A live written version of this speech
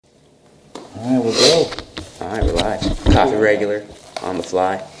All right, we'll go. All right, we're live. Coffee regular, on the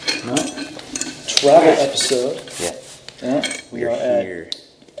fly. No. Travel episode. Yeah. We are here.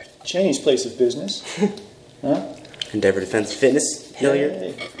 at Cheney's place of business. Endeavor Defense Fitness, Hilliard.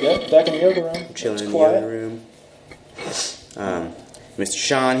 Hey. Yep, back in the yoga room. Chilling in the quiet. yoga room. Mr.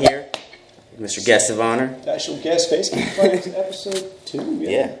 Sean here. Mr. Guest of Honor. Actual guest facing friends, episode 2.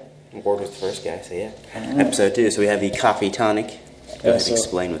 Yeah. I'm bored with the first guy, so yeah. Episode 2, so we have the coffee tonic. Go ahead and so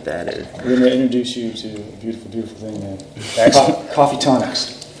explain what that is. We're going to introduce you to a beautiful, beautiful thing, man. Coffee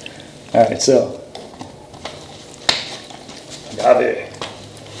tonics. All right, so. Agave.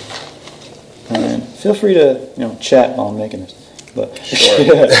 And feel free to, chat while I'm making this. But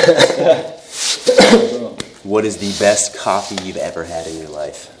What is the best coffee you've ever had in your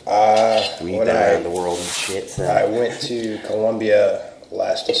life? You've been around the world and shit, so. I went to Colombia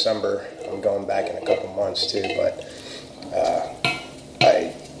last December. I'm going back in a couple months too, but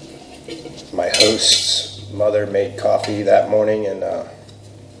my host's mother made coffee that morning, and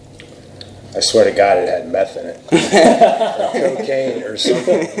I swear to God, it had meth in it, or cocaine, or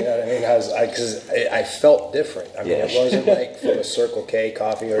something. You know what I mean? Because I felt different. I mean, it wasn't like from a Circle K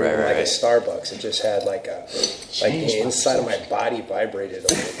coffee or even like a Starbucks. It just had like the inside of my body vibrated.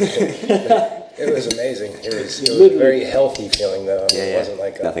 It was amazing. It was a very healthy feeling though. It wasn't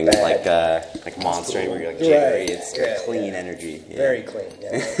like nothing bad, like Monster where you're like jittery. It's clean yeah. energy. Yeah. Very clean.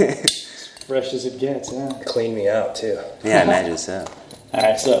 Yeah. fresh as it gets, yeah. It cleaned me out too. Yeah, I imagine so. All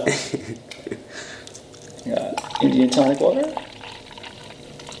right, so. Indian tonic water.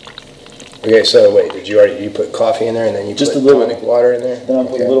 Okay, so wait, did you put coffee in there and then you Just put a little tonic water in there? Then I'll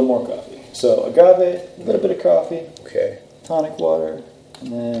put a little more coffee. So agave, a little bit of coffee, Okay. tonic water,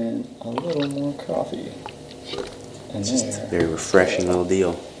 and then a little more coffee. And there. Very refreshing little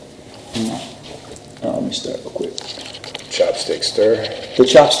deal. Let me start real quick. Chopstick stir. The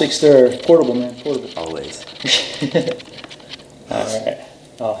chopstick stir, portable, man, portable. Always. All right.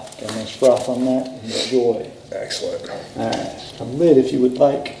 Oh, got a nice froth on that. Enjoy. Excellent. All right. A lid, if you would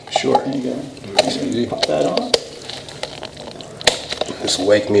like. Sure. There you go. Nice and easy. Pop that on. Just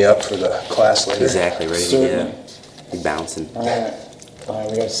wake me up for the class later. Exactly, ready to Certainly. be bouncing. All right. All right,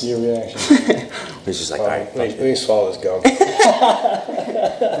 we got to see your reaction. It's just like, all right, Let me swallow this gum.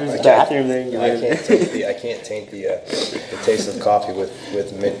 there's a bathroom there. I can't taint the taste of coffee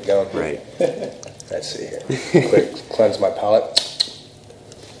with mint gum. Right. Let's see here. Quick, cleanse my palate.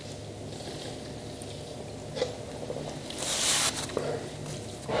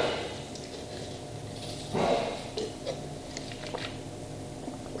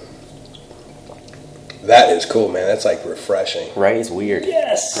 That is cool, man. That's like refreshing. Right? It's weird.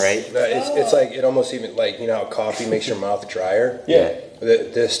 Yes. Right? No, it's like it almost even like how coffee makes your mouth drier. Yeah.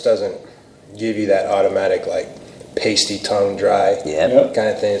 This doesn't give you that automatic like pasty tongue dry Yep. kind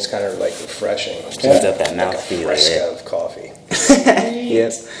of thing. It's kind of like refreshing. Cleans up that Like mouth a feeling. fresca Yeah. of coffee.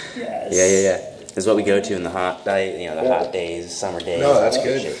 Yes. Yes. Yeah. This is what we go to in the hot day, the hot days, summer days. No, that's all that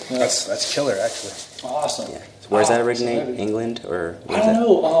good. shit. That's killer actually. Awesome. Yeah. So where's that Ah, originate? excited. England or? I don't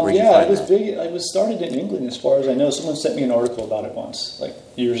know. Where'd you Yeah, find it was that? big. It was started in England, as far as I know. Someone sent me an article about it once, like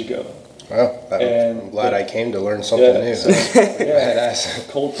years ago. Well, And- I'm glad I came to learn something new. so- Yeah.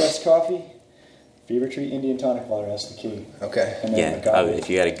 Cold pressed coffee, Fever Tree Indian tonic water. That's the key. Okay. And then Yeah, agave. if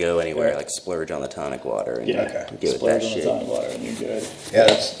you got to go anywhere, Yeah. like splurge on the tonic water and Yeah. Okay. get with Splurge that on the shit. tonic water, and you're good. Yeah,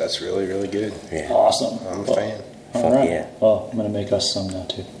 that's really really good. Yeah. Awesome. I'm a fan. All Fuck right. yeah. Well, I'm gonna make us some now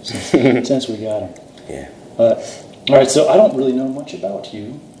too, since we got them. Yeah. All right. So I don't really know much about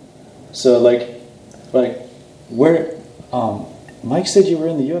you. So like where? Mike said you were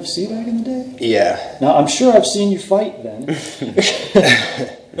in the UFC back in the day. Yeah. Now I'm sure I've seen you fight then.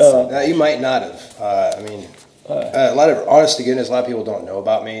 You might not have. A lot of, honest to goodness, a lot of people don't know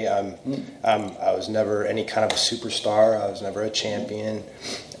about me. I was never any kind of a superstar. I was never a champion.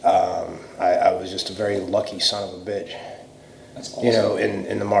 I was just a very lucky son of a bitch. That's awesome.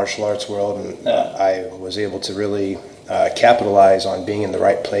 In the martial arts world, and Yeah. I was able to really capitalize on being in the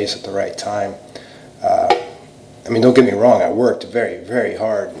right place at the right time. Don't get me wrong. I worked very, very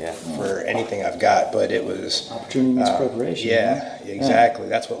hard for anything I've got, but it was Opportunity meets preparation. Yeah, huh? exactly.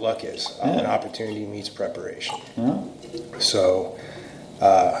 That's what luck is. Yeah. An opportunity meets preparation. Yeah. So,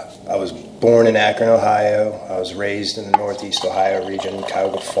 I was born in Akron, Ohio. I was raised in the Northeast Ohio region: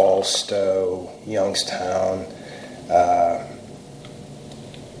 Cuyahoga Falls, Stowe, Youngstown,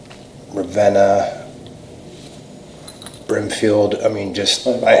 Ravenna, Brimfield. I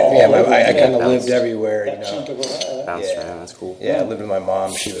kind of lived everywhere. That chunk of Ohio. Bounced Yeah. around. That's cool. Yeah, I lived with my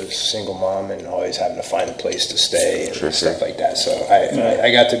mom. She was a single mom and always having to find a place to stay and Sure. stuff like that. So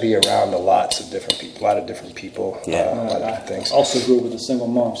I got to be around a lot of different people. Yeah. A lot of different things. Also grew up with a single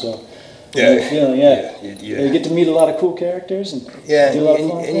mom, so You get to meet a lot of cool characters and do a lot of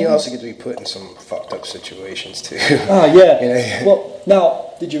fun and things. you also get to be put in some fucked up situations too. Oh yeah. You know? Well, now,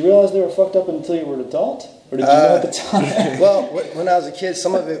 did you realize they were fucked up until you were an adult, or did you know at the time? Well, when I was a kid,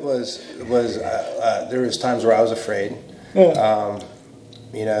 some of it was there was times where I was afraid. Yeah.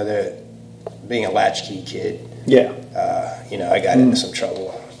 You know, being a latchkey kid. Yeah. You know, I got into some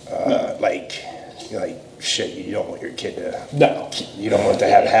trouble. Like shit, you don't want your kid to. No. You don't want it to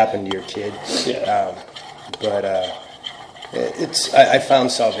have happen to your kid. Yeah. But I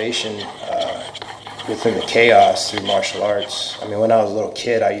found salvation within the chaos through martial arts. I mean, when I was a little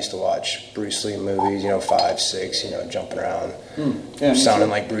kid, I used to watch Bruce Lee movies. 5, 6. Jumping around, sounding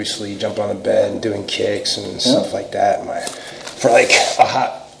like Bruce Lee, jumping on the bed and doing kicks and stuff like that. For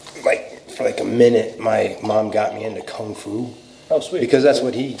like a minute, my mom got me into kung fu. Oh, sweet. Because that's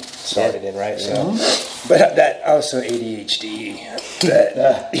what he started in, right? So, but that also ADHD.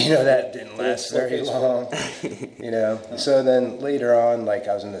 That didn't last very long. So then later on, like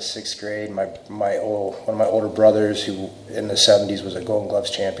I was in the 6th grade. One of my older brothers, who in the 70s was a Golden Gloves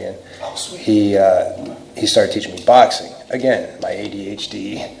champion. Oh, sweet. He started teaching me boxing. Again, my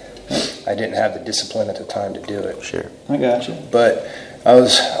ADHD. I didn't have the discipline at the time to do it. Sure. I got you. But I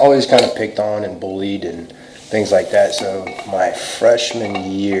was always kind of picked on and bullied and things like that. So my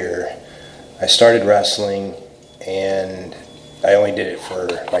freshman year, I started wrestling, and I only did it for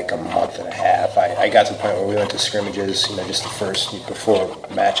like a month and a half. I got to the point where we went to scrimmages, just the first, before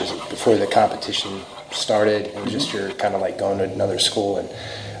matches, before the competition started. It was just you're kind of like going to another school and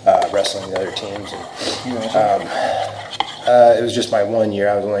wrestling the other teams. And, it was just my 1 year.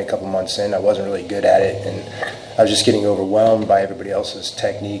 I was only a couple months in. I wasn't really good at it, and I was just getting overwhelmed by everybody else's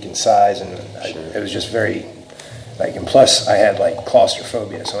technique and size, and it was just very... and plus I had like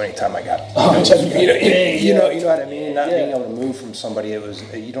claustrophobia, so anytime I got, you know what I mean. Not being able to move from somebody, it was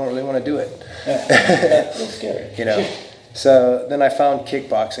you don't really want to do it. That's scary. So then I found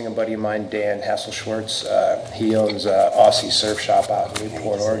kickboxing. A buddy of mine, Dan Hasselschwartz, he owns Aussie Surf Shop out in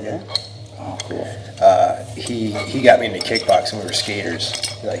Newport, Oregon. Oh, cool. He got me into kickboxing. We were skaters.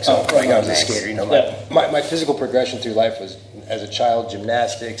 I was a skater. My physical progression through life was, as a child,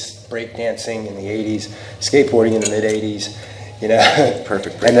 gymnastics, breakdancing in the 80s, skateboarding in the mid 80s,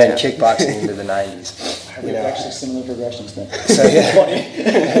 Perfect. And then kickboxing into the 90s. We have actually similar progressions then. So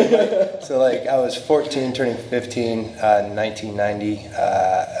funny. So I was 14, turning 15, in 1990.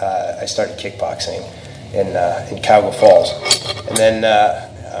 I started kickboxing in Cuyahoga Falls, and then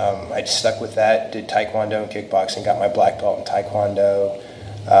I stuck with that. Did taekwondo and kickboxing. Got my black belt in taekwondo.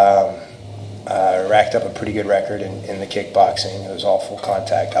 Racked up a pretty good record in the kickboxing. It was all full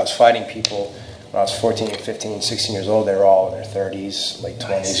contact. I was fighting people when I was 14, 15, 16 years old. They were all in their 30s, late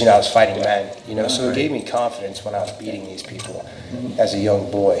 20s. I was fighting men. So it gave me confidence when I was beating these people as a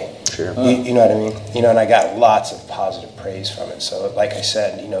young boy. Sure. You know what I mean? And I got lots of positive praise from it. So like I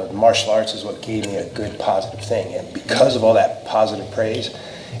said, martial arts is what gave me a good positive thing. And because of all that positive praise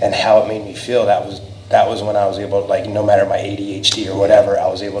and how it made me feel, that was when I was able to, no matter my ADHD or whatever, I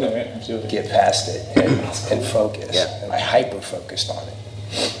was able to get past it and focus. Yeah. And I hyper-focused on it.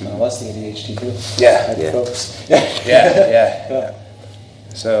 That's the ADHD too. Yeah. Hyper-focus. Yeah.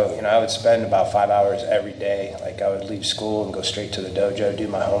 So, I would spend about 5 hours every day. I would leave school and go straight to the dojo, do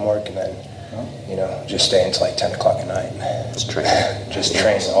my homework, and then, just stay until 10 o'clock at night. Just train. Just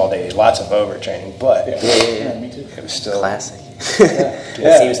train all day. Lots of overtraining, but Me too. it was still... Classic.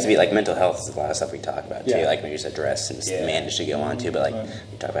 It seems to be mental health is a lot of stuff we talk about too, when you just address and manage to go on to, but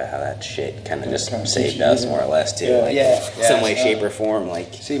we talk about how that shit kind of just saved us more or less too, some way, shape, or form.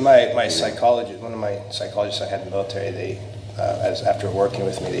 See, my psychologist, one of my psychologists I had in the military, they, after working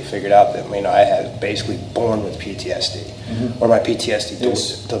with me, they figured out that I had basically born with PTSD, or my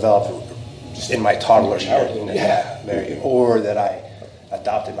PTSD developed in my toddler years, or that I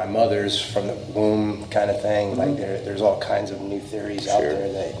adopted my mother's from the womb kind of thing. There's all kinds of new theories out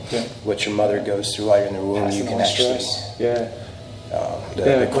there that what your mother goes through while you're in the womb, you can actually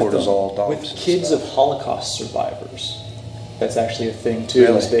the cortisol dumps. With kids of Holocaust survivors, that's actually a thing too.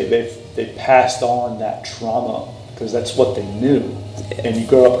 Really? They passed on that trauma because that's what they knew, and you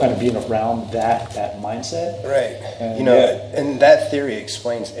grow up kind of being around that mindset. Right. And that theory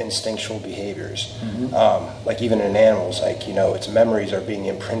explains instinctual behaviors. Even in animals, its memories are being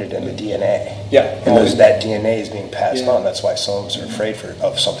imprinted in the DNA. Yeah. And that DNA is being passed on. That's why some of us are afraid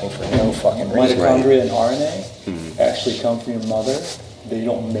of something for no fucking reason. Mitochondria and RNA actually come from your mother. They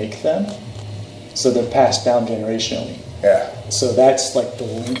don't make them, so they're passed down generationally. Yeah. So that's the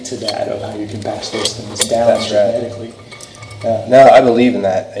link to that of how you can pass those things down genetically. No, I believe in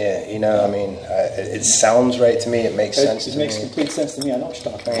that. Yeah, you know, I mean, it sounds right to me. It makes sense to me. It makes complete sense to me. I know what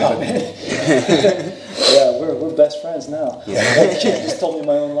you're talking about, man. Yeah, we're best friends now. Yeah. You just told me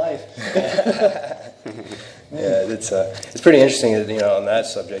my own life. Yeah, it's pretty interesting, you know, on that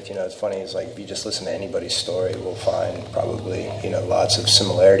subject. You know, it's funny. It's like if you just listen to anybody's story, we'll find probably, you know, lots of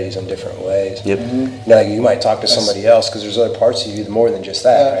similarities in different ways. Yep. You know, like you might talk to somebody else because there's other parts of you more than just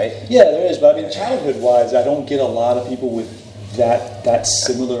that, right? Yeah, there is. But I mean, childhood-wise, I don't get a lot of people with that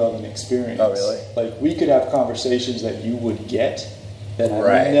similar of an experience. Oh, really? Like we could have conversations that you would get that I'm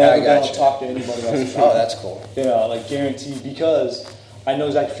Right, never I got going you. to talk to anybody else Oh, about. that's cool. You know, like guaranteed, because I know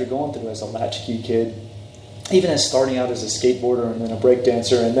exactly what you're going through as a latchkey kid. Even as starting out as a skateboarder and then a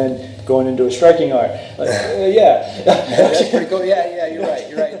breakdancer and then going into a striking art. Like, yeah. That's pretty cool. Yeah, you're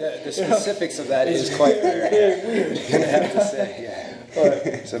right. The specifics of that is quite rare. weird. You're going to have to say,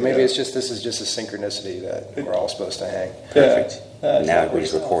 yeah. So maybe this is just a synchronicity that we're all supposed to hang. Perfect. Now we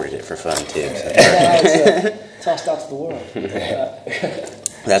just recorded it for fun too. Yeah, tossed out to the world.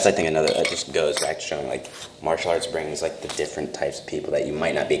 That's, I think, that just goes back to showing, like, martial arts brings, like, the different types of people that you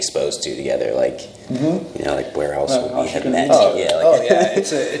might not be exposed to together. Like, you know, like, where else would we have met?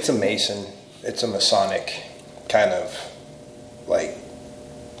 It's a Mason. It's a Masonic kind of, like,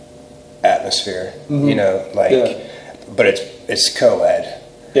 atmosphere, you know, like, but it's co-ed.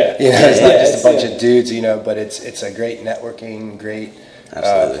 Yeah. You know, it's not just a bunch of dudes, you know, but it's a great networking, great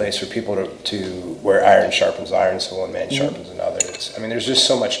place for people to where iron sharpens iron, so one man sharpens another. There's just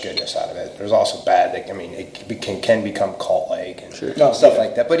so much goodness out of it. There's also bad. Like, it can become cult-like and stuff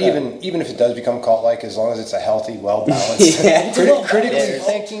like that. But even if it does become cult-like, as long as it's a healthy, well-balanced, critically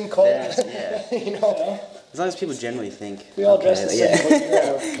thinking cult, you know. As long as people generally think. We all dress the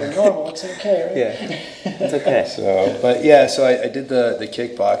same. We're normal. It's okay, right? Yeah, it's okay. So I did the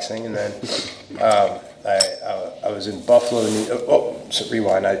kickboxing, and then I was in Buffalo.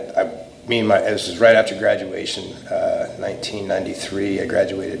 Rewind. This was right after graduation, 1993. I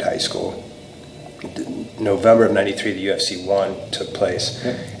graduated high school. November of '93, the UFC 1 took place,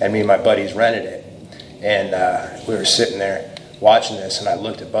 and me and my buddies rented it, and we were sitting there watching this, and I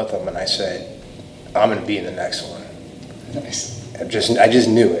looked at both of them and I said, I'm going to be in the next one. Nice. I just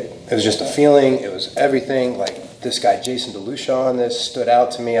knew it. It was just a feeling. It was everything. Like, this guy, Jason DeLucia, on this stood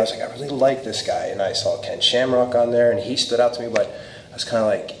out to me. I was like, I really like this guy. And I saw Ken Shamrock on there, and he stood out to me. But I was kind of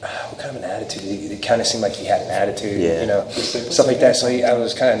like, what kind of an attitude? It kind of seemed like he had an attitude, you know, stuff like that. So I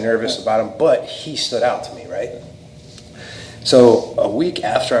was kind of nervous about him, but he stood out to me, right? So a week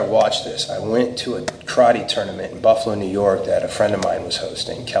after I watched this, I went to a karate tournament in Buffalo, New York that a friend of mine was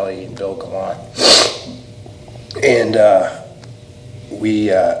hosting, Kelly and Bill Gallant. And I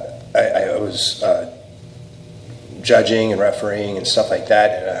was judging and refereeing and stuff like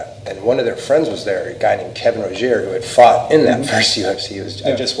that, and one of their friends was there, a guy named Kevin Rozier, who had fought in that first UFC.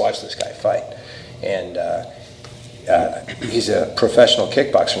 I just watched this guy fight, and he's a professional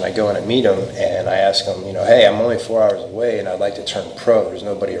kickboxer, and I go in and meet him, and I ask him, you know, hey, I'm only 4 hours away, and I'd like to turn pro. There's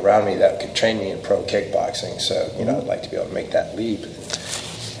nobody around me that could train me in pro kickboxing, so, you know, I'd like to be able to make that leap.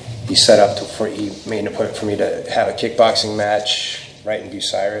 He set up he made an appointment for me to have a kickboxing match right in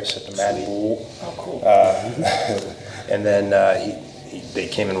Bucyrus at the Mad Bull. Oh, cool. And then they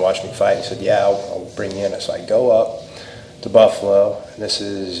came and watched me fight. He said, yeah, I'll bring you in. So I go up to Buffalo, and this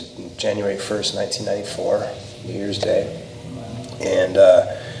is January 1st, 1994, New Year's Day, and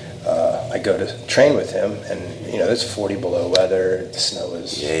I go to train with him, and, you know, it's 40 below weather, the snow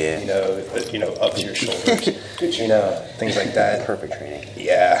is, you know, up to your shoulders, you know, things like that. Perfect training.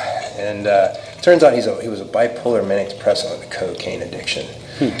 Yeah, and turns out he was a bipolar manic depressive with a cocaine addiction.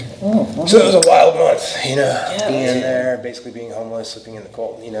 So it was a wild month, you know, being there, basically being homeless, sleeping in the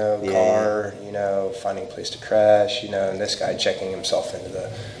cold, you know, car, you know, finding a place to crash, you know, and this guy checking himself into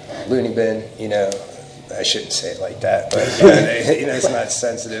the loony bin, you know. I shouldn't say it like that, but you know, it's not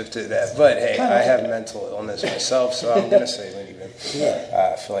sensitive to that. But hey, I have mental illness myself, so I'm gonna say loony bin.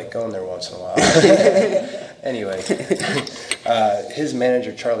 I feel like going there once in a while. Anyway, his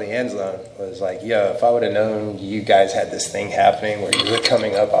manager Charlie Anslone was like, "Yo, if I would have known you guys had this thing happening where you were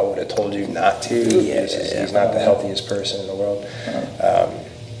coming up, I would have told you not to. He's not the healthiest person in the world."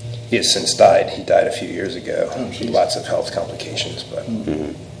 He has since died. He died a few years ago. Lots of health complications, but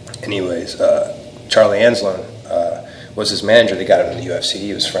anyways. Charlie Anslone was his manager. They got him in the UFC.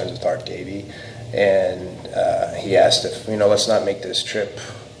 He was friends with Art Davie, and he asked if, you know, let's not make this trip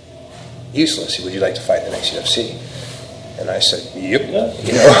useless. Would you like to fight in the next UFC? And I said, yep. You know,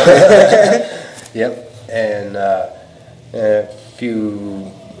 yep. And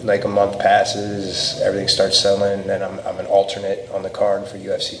a month passes, everything starts selling, and then I'm an alternate on the card for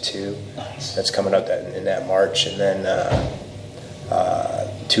UFC 2. Nice. That's coming up in that March, and then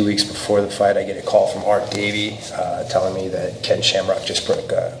 2 weeks before the fight, I get a call from Art Davey telling me that Ken Shamrock just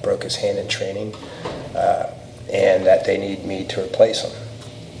broke his hand in training, and that they need me to replace him.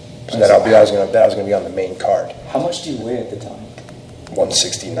 So that I was going to be on the main card. How much do you weigh at the time?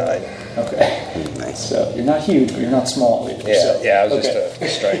 169. Okay. Nice. So you're not huge, but you're not small either. Yeah, I was just a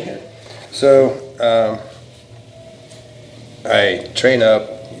striker. So I train up,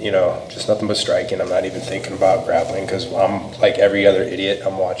 just nothing but striking. I'm not even thinking about grappling because I'm like every other idiot.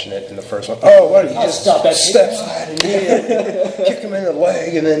 I'm watching it in the first one. Oh, what did he just stop that step side and kick him in the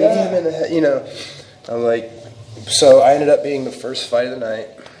leg and then knee him in the head, I'm like, so I ended up being the first fight of the night.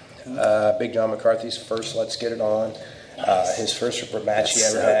 Big John McCarthy's first Let's Get It On. His first match he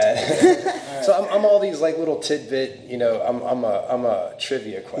ever had. So I'm all these like little tidbit, I'm a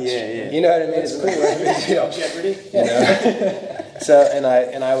trivia question. Yeah. You know what I mean? It's cool. Jeopardy. So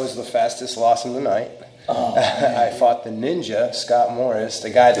and I was the fastest loss of the night. I fought the ninja, Scott Morris, the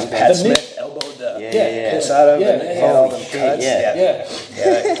guy that Pat Smith elbowed the piss out of and had all them cuts. Yeah,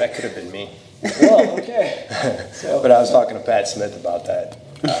 that could have been me. Well, okay. But I was talking to Pat Smith about that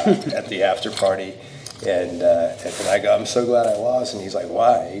at the after party. And I go, I'm so glad I lost. And he's like,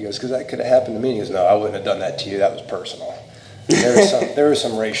 why? He goes, because that could have happened to me. He goes, no, I wouldn't have done that to you. That was personal. There were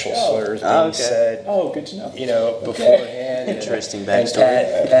some racial slurs being said. Oh, good to know. Beforehand. Interesting backstory.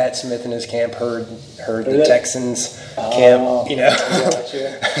 And Pat Smith and his camp heard the Texans camp,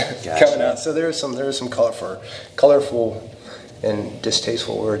 coming out. So there was some colorful and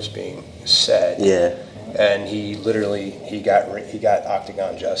distasteful words being said. Yeah. And he got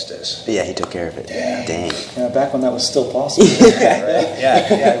Octagon justice. But yeah, he took care of it. Yeah. Dang. Yeah, back when that was still possible. Right?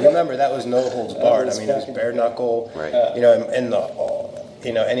 Yeah. Remember that was no holds barred. I mean, it was bare knuckle. Right. And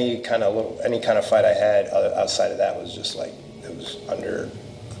any kind of fight I had outside of that was just like it was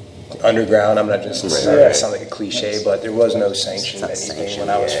underground. I'm not just I sound like a cliche, but there was no sanction anything when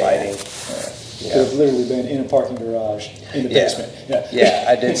I was fighing. Could have literally been in a parking garage in the basement. Yeah,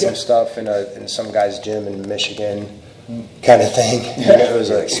 I did some stuff in some guy's gym in Michigan, kind of thing. It was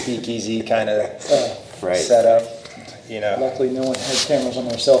a speakeasy kind of setup. Luckily, no one had cameras on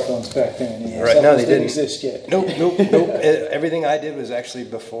their cell phones back then. Right? No, they didn't exist yet. Nope. Everything I did was actually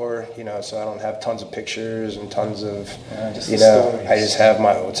before. So I don't have tons of pictures and tons of. I just have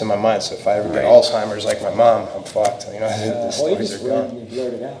what's in my mind. So if I ever get Alzheimer's like my mom, I'm fucked. The stories are gone. You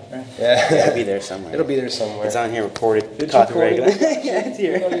blurred it out, right? Yeah, It'll be there somewhere. It'll be there somewhere. It's on here recorded. It's copyrighted. recorded. Yeah, it's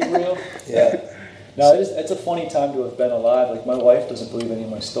here. Real? Yeah. No, it's a funny time to have been alive. Like, my wife doesn't believe any of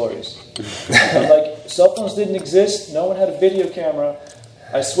my stories. I'm like, cell phones didn't exist. No one had a video camera.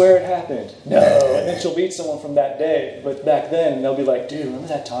 I swear it happened. No. And then she'll meet someone from that day. But back then, and they'll be like, dude, remember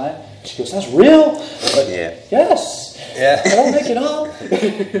that time? She goes, that's real? Like, yes. Yeah. I don't make it up.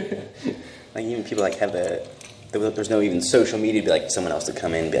 Like, even people have there's no even social media to be like someone else to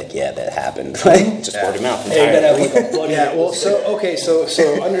come in and be like, yeah, that happened. Like, just word of mouth.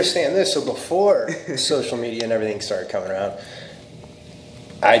 So understand this. So before social media and everything started coming around,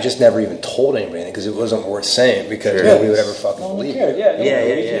 I just never even told anybody because it wasn't worth saying because nobody would ever fucking believe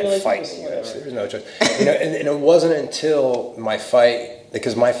it. Fighting, there was no choice. And it wasn't until my fight,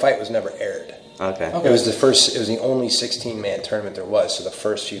 because my fight was never aired. Okay. It was the only 16-man tournament there was, so the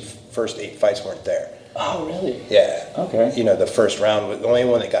first 8 fights weren't there. Oh, really? Yeah. Okay. The first round, the only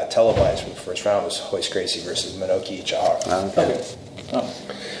one that got televised from the first round was Royce Gracie versus Minoki Ichihara. Okay. Oh.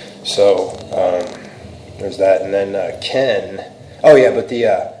 So there's that, and then Ken. Oh yeah, but the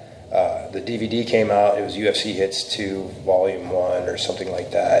DVD came out. It was UFC Hits 2 Volume 1 or something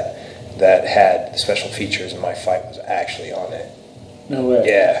like that. That had special features, and my fight was actually on it. No way.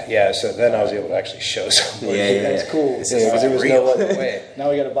 Yeah. So then I was able to actually show somebody. That's cool. Because there was no other way. Now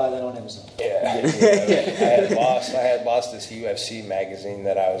we got to buy that on Amazon. Yeah. I had lost this UFC magazine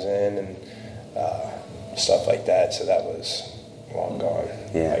that I was in and stuff like that. So that was long gone.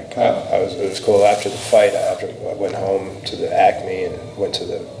 Yeah. It was cool. After the fight, after I went home to the Acme and went to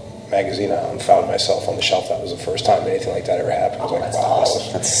the magazine aisle and found myself on the shelf. That was the first time anything like that ever happened. I was like, that's wow,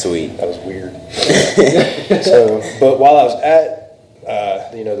 awesome. That's sweet. That was weird. But while I was at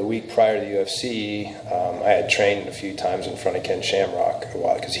the week prior to the UFC, I had trained a few times in front of Ken Shamrock a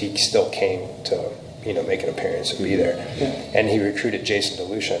while because he still came to make an appearance and be there. Yeah. And he recruited Jason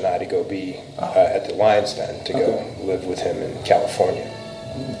DeLucia and I to go be at the Lions Den to go live with him in California.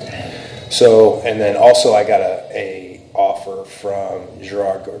 So, and then also I got a offer from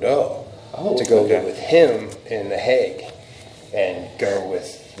Gerard Gordeau to go live with him in The Hague and go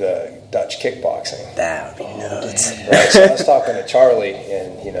with the Dutch kickboxing. That would be nuts. Right, so I was talking to Charlie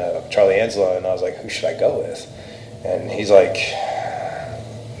and Charlie Anslow, and I was like, who should I go with? And he's like,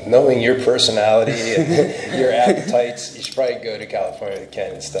 knowing your personality and your appetites, you should probably go to California with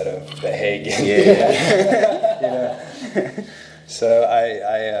Ken instead of The Hague. You know? So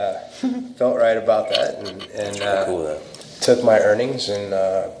I felt right about that, and cool, took my earnings, and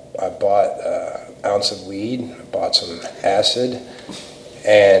I bought an ounce of weed, bought some acid,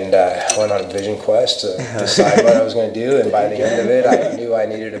 and went on a vision quest to decide what I was going to do. And by the end of it, I knew I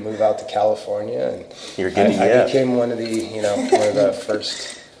needed to move out to California, and I became one of the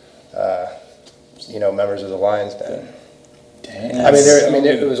first members of the Lions Den. Damn.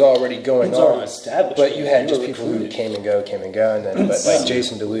 It was already going on, established, but you had just people who came and go, and then like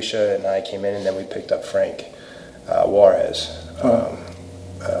Jason DeLucia and I came in, and then we picked up Frank Juarez.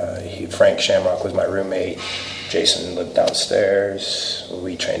 Frank Shamrock was my roommate. Jason lived downstairs.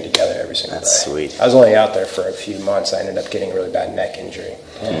 We trained together every single day. That's sweet. I was only out there for a few months. I ended up getting a really bad neck injury.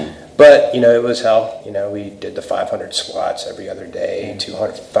 But, it was hell. We did the 500 squats every other day,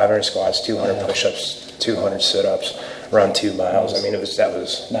 500 squats, 200 push-ups, 200 sit-ups, run 2 miles. That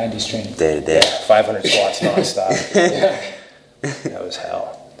was 90s training. Day to day. 500 squats nonstop. That was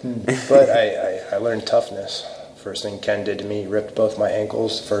hell. But I learned toughness. First thing Ken did to me, he ripped both my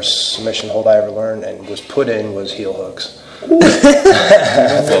ankles. First submission hold I ever learned and was put in was heel hooks.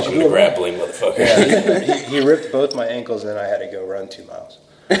 Welcome to grappling, motherfucker. Yeah, he ripped both my ankles, and then I had to go run 2 miles.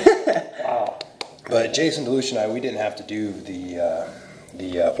 Wow. But Jason DeLucia and I, we didn't have to do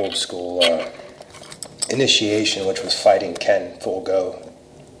the old school initiation, which was fighting Ken full go,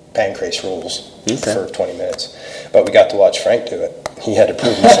 pancrase rules for 20 minutes. But we got to watch Frank do it. He had to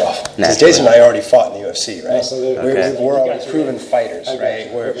prove himself. Jason and I already fought in the UFC, right? We're already proven fighters,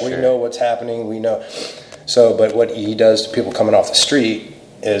 right? We know what's happening. We know. So, but what he does to people coming off the street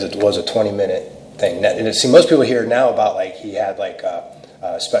is it was a 20-minute thing. And see, most people hear now about like he had like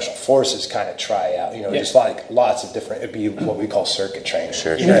special forces kind of try out, just like lots of different. It'd be what we call circuit training.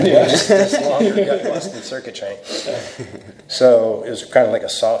 Sure. Just longer gut busting circuit training. So it was kind of like a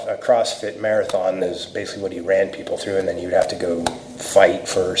CrossFit marathon. Is basically what he ran people through, and then you'd have to go fight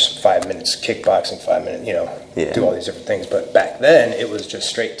for 5 minutes, kickboxing 5 minutes, do all these different things. But back then it was just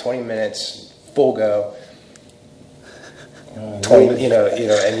straight 20 minutes, full go. 20, and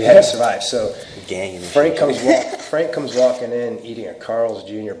you had to survive. So Frank comes walking in eating a Carl's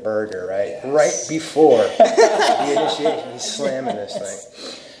Jr. burger, right before the initiation. He's slamming this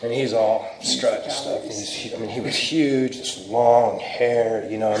thing, and he's all strut and stuff. He was huge, this long hair.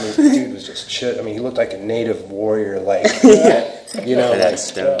 The dude was just he looked like a native warrior, the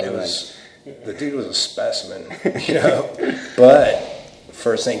dude was a specimen, But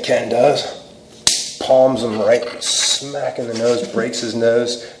first thing Ken does, palms him right smack in the nose, breaks his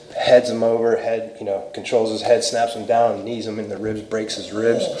nose, heads him over, controls his head, snaps him down, knees him in the ribs, breaks his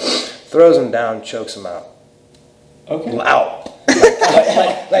ribs, throws him down, chokes him out. Okay. Out.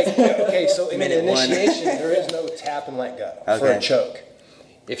 Okay, so in an initiation, there is no tap and let go for a choke.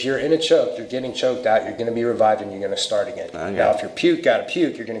 If you're in a choke, you're getting choked out, you're going to be revived, and you're going to start again. Okay. Now, if you're gotta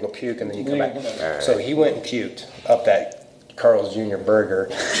puke, you're going to go puke, and then you come back. Right. So he went and puked up that Carl's Jr. burger.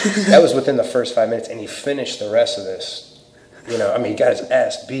 That was within the first 5 minutes, and he finished the rest of this. He got his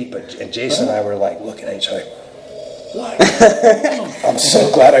ass beat, and Jason and I were like looking at each other. What? I'm so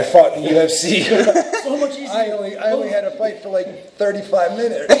glad I fought in the UFC. So much easier. I only had to fight for like 35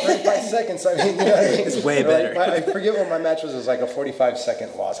 minutes, 35 seconds. It's way better. I forget what my match was. It was like a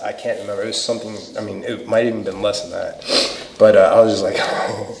 45-second loss. I can't remember. It was something. It might even been less than that. But I was just like,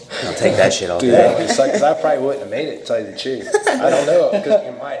 I'll take that shit all day. Because I probably wouldn't have made it, to tell you the truth. I don't know, because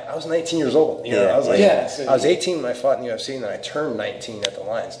I was 19 years old. I was 18 when I fought in the UFC, and then I turned 19 at the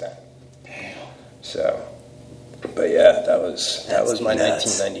Lions Den. Damn. So, but yeah, that was my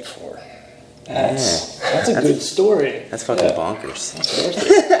nuts. 1994. That's a good story. That's fucking bonkers.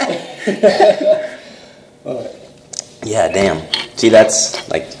 Yeah, damn. See, that's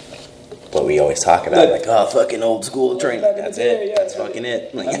like what we always talk about, fucking old school training. That's it. Yeah, that's fucking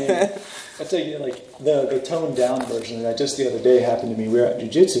it. I tell you, the toned down version. That just the other day happened to me. We were at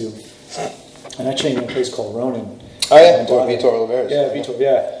jiu-jitsu, and I trained in a place called Ronin. Oh yeah, Vitor Oliveira. Yeah, Vitor.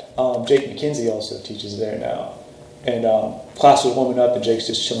 Yeah, Jake McKenzie also teaches there now, and class was warming up, and Jake's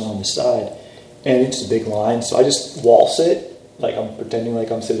just chilling on the side, and it's a big line, so I just wall sit, like I'm pretending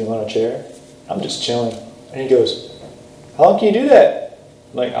like I'm sitting on a chair. I'm just chilling, and he goes, "How long can you do that?"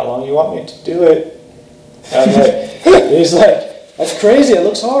 I'm like, "How long do you want me to do it?" And I'm like, he's like, "That's crazy. It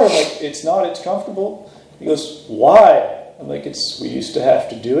looks hard." I'm like, "It's not. It's comfortable." He goes, "Why?" I'm like, we used to have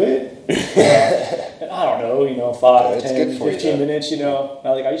to do it. And I don't know, 5, 10, 15 minutes, I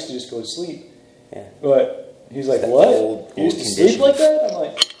used to just go to sleep. Yeah. But he's like, "What? You used to sleep like that?" I'm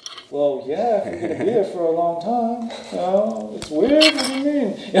like, well, yeah, you're going to be here for a long time. It's weird. What do you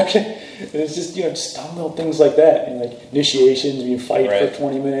mean? Okay. And it's just, just dumb little things like that. And like initiations, you fight for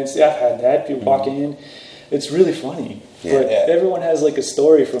 20 minutes. Yeah, I've had that. People walk in. It's really funny. But everyone has like a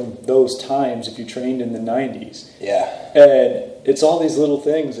story from those times if you trained in the 90s. Yeah. And it's all these little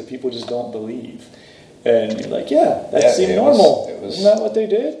things that people just don't believe. And you're like, that seemed normal. Isn't that what they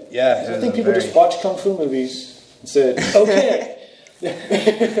did? Yeah. I think people just watched Kung Fu movies and said, okay.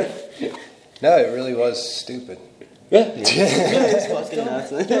 No, it really was stupid. Yeah. It's fucking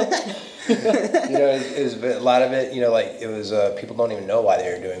nuts. It was a lot of it, like it was, people don't even know why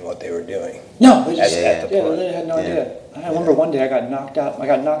they were doing what they were doing. No, they just, at the point. they had no idea. I remember one day I got knocked out. I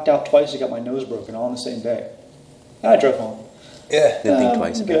got knocked out twice. I got my nose broken all on the same day. I drove home. Yeah. Didn't think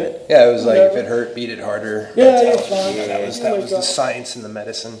twice about it. Yeah, it was like, if it hurt, beat it harder. Yeah, it's fine. That was the science and the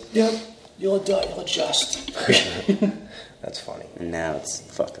medicine. Yep. You'll adjust. That's funny. And now it's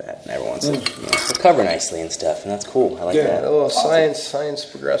fuck that. And everyone's recover nicely and stuff, and that's cool. I like that. Well, science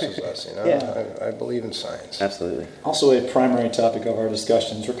progresses us, I believe in science. Absolutely. Also, a primary topic of our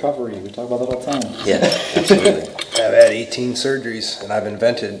discussions, recovery. We talk about that all the time. Yeah, absolutely. I've had 18 surgeries, and I've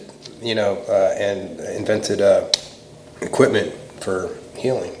invented equipment for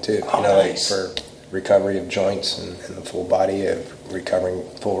healing too. Nice. Like for recovery of joints and the full body, of recovering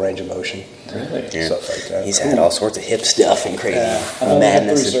full range of motion. Really? Yeah. Stuff like that. He's had all sorts of hip stuff and crazy I've only had 3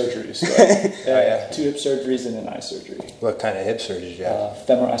 madness. surgeries. So, 2 hip surgeries and an eye surgery. What kind of hip surgery did you have?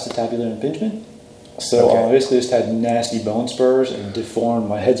 Femoral acetabular impingement. So I basically just had nasty bone spurs and deformed.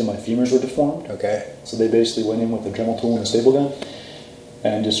 My heads and my femurs were deformed. Okay. So they basically went in with a Dremel tool and a staple gun,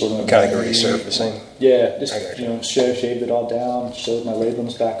 and just sort of Kind of like a resurfacing. Yeah, just shaved it all down, showed my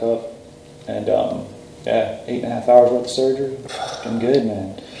labrums back up, and 8.5 hours worth of surgery. I'm good,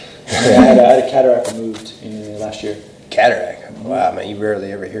 man. I had a cataract removed last year. Cataract. Wow, man, you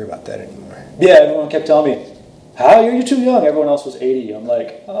rarely ever hear about that anymore. Yeah, everyone kept telling me, "How? You're too young." Everyone else was 80. I'm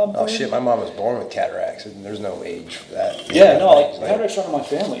like, oh shit, my mom was born with cataracts, and there's no age for that. Cataracts run in my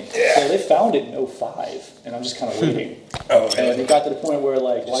family. Yeah. So they found it in 2005, and I'm just kind of waiting. Okay. And it got to the point where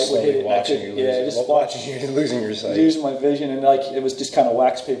light would hit it. Watching you losing your sight. Losing my vision, and it was just kind of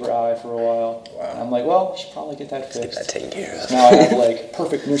wax paper eye for a while. Wow. And I'm like, well, I should probably get that fixed. Get that taken care of. Now I have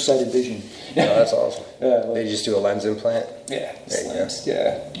perfect nearsighted vision. Oh, that's awesome. Yeah, they just do a lens implant? Yeah. There you go.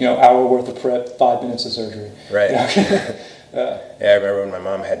 Yeah. Hour worth of prep, 5 minutes of surgery. Right. Yeah, I remember when my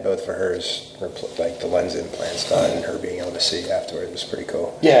mom had both for hers, the lens implants done, and her being able to see afterwards. It was pretty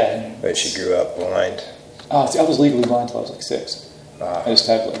cool. Yeah. But she grew up blind. Oh, see, I was legally blind until I was 6. I just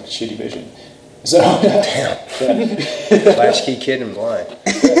had shitty vision. So damn. Latchkey kid and blind.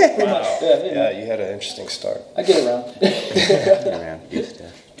 Wow. Yeah, you had an interesting start. I get around.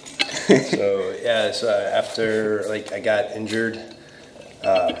 So after I got injured,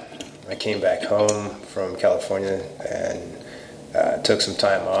 I came back home from California and took some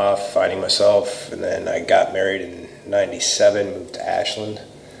time off finding myself, and then I got married in '97, moved to Ashland.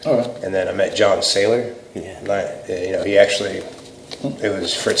 All right. And then I met John Saylor. Yeah. He actually, it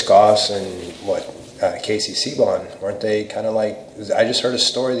was Fritz Goss and Casey Seaborn, weren't they kind of like, I just heard a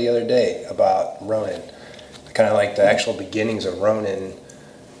story the other day about Ronin, kind of like the actual beginnings of Ronin.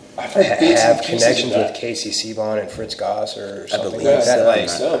 I've heard have connections with Casey Seaborn and Fritz Goss or something like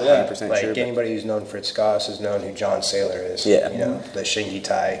that. Like anybody who's known Fritz Goss has known who John Saylor is. Yeah. The Shingi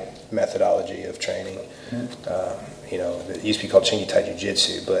Tai methodology of training. It used to be called Shingi Tai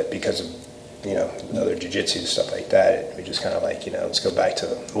Jiu-Jitsu, but because of other jiu-jitsu and stuff like that, we just kind of let's go back to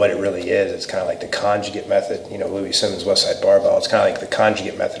what it really is. It's kind of like the conjugate method. Louis Simmons' Westside Barbell. It's kind of like the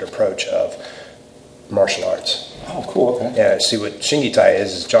conjugate method approach of martial arts. Oh, cool. Okay. Yeah. See, what Shingi Tai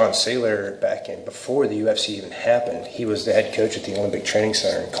is John Saylor before the UFC even happened. He was the head coach at the Olympic Training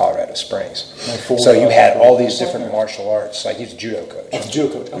Center in Colorado Springs. So you had all these different martial arts. He's a judo coach. Oh,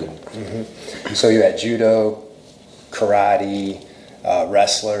 judo coach. Okay. Mm-hmm. So you had judo, karate.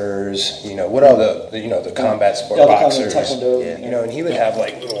 Wrestlers, what are the combat sport, boxers, and he would have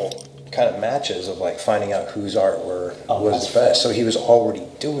little kind of matches of finding out whose art was the best. So he was already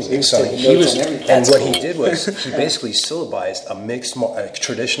doing it. So what he did was he basically syllabized a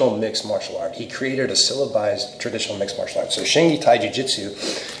traditional mixed martial art. He created a syllabized traditional mixed martial art. So Shingi Tai Jiu-Jitsu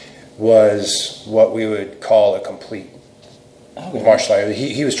was what we would call a complete martial art.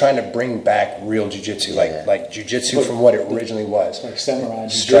 He was trying to bring back real jiu-jitsu, like jiu-jitsu from what it originally was. Like samurai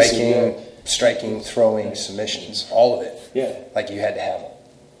striking, throwing, submissions, all of it. Yeah. You had to have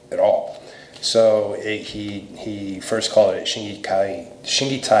it all. So he first called it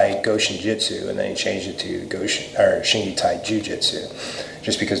Shingitai Goshin Jitsu, and then he changed it to Shingitai Jiu-Jitsu,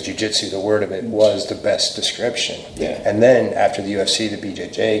 just because Jiu-Jitsu, the word of it, was the best description. Yeah. And then after the UFC, the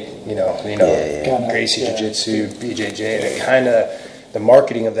BJJ, Gracie Jiu-Jitsu, BJJ, and it kind of, the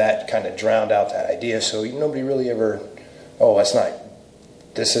marketing of that kind of drowned out that idea. So nobody really ever,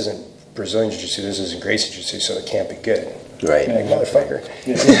 this isn't Brazilian Jiu-Jitsu, this isn't Gracie Jiu-Jitsu, so it can't be good. Right. Like, motherfucker.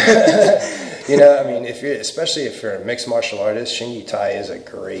 Especially if you're a mixed martial artist, Shingi Tai is a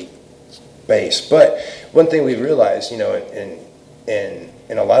great base. But one thing we've realized, in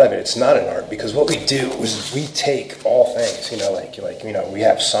a lot of it, it's not an art, because what we do is we take all things, we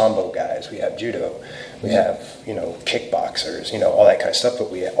have Sambo guys, we have judo, we have, kickboxers, all that kind of stuff, but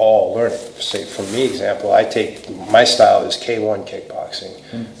we all learn it. Say, for me, example, my style is K1 kickboxing,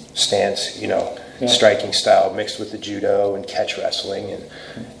 stance, striking style mixed with the judo and catch wrestling and,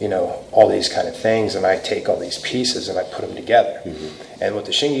 all these kind of things. And I take all these pieces and I put them together. Mm-hmm. And what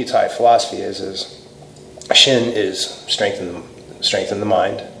the Shingi Tai philosophy is Shin is strengthen the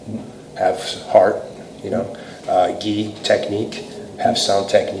mind, have heart, Gi, technique, have sound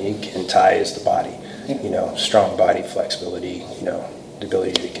technique, and Tai is the body, strong body, flexibility, the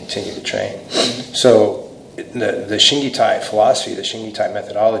ability to continue to train. So the Shingi Tai philosophy, the Shingi Tai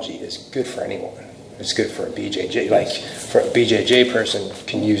methodology is good for anyone. It's good for a BJJ. Like, for a BJJ person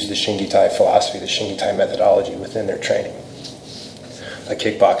can use the Shingi Tai philosophy, the Shingi Tai methodology within their training. A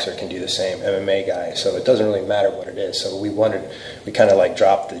kickboxer can do the same, MMA guy. So it doesn't really matter what it is. So we kind of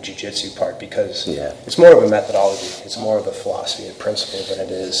dropped the jiu-jitsu part because it's more of a methodology. It's more of a philosophy and principle than it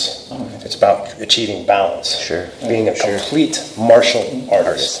is. It's about achieving balance. Sure. Being a complete martial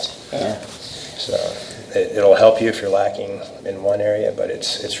artist. Yeah. So it'll help you if you're lacking in one area, but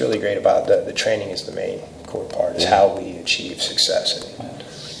it's really great about the training is the main core part. Is how we achieve success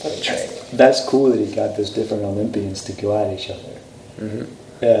in training. That's cool that he got those different Olympians to go at each other. Mm-hmm.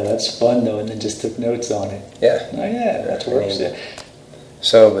 Yeah, that's fun though, and then just took notes on it. Yeah. Oh yeah, that works.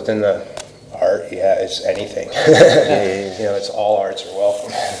 So within the art, it's anything. It's all arts are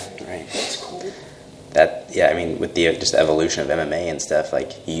welcome. Right. That's cool. With the just evolution of MMA and stuff,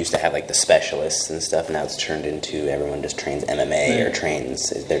 you used to have the specialists and stuff, and now it's turned into everyone just trains MMA or trains.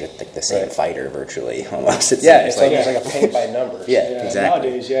 They're the same fighter virtually almost. It's like a paint by numbers. Exactly.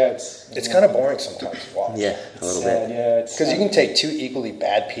 Nowadays, it's kind of boring sometimes to watch. Yeah, a little bit. Yeah, because you can take two equally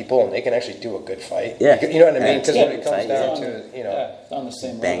bad people and they can actually do a good fight. Yeah, you know what I mean. Because when it comes down to on the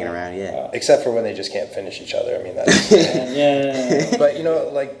same banging level. around, except for when they just can't finish each other. I mean, that's But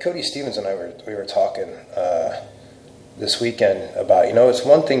Cody Stevens and I were talking this weekend about it's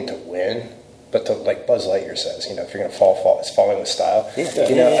one thing to win, but to, like Buzz Lightyear says, if you're gonna fall, it's falling with style.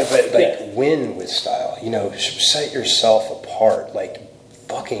 But win with style. Set yourself apart.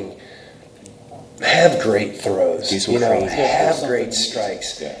 Fucking have great throws. Have great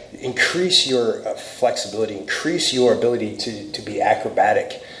strikes. Yeah. Increase your flexibility. Increase your ability to be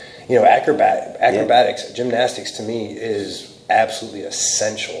acrobatic. Acrobatics, gymnastics to me is absolutely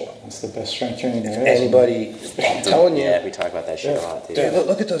essential. It's the best strength training there is. Anybody, I'm telling you. Yeah, we talk about that shit a lot too. Dude,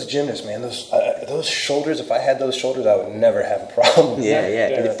 look at those gymnasts, man. Those shoulders. If I had those shoulders, I would never have a problem.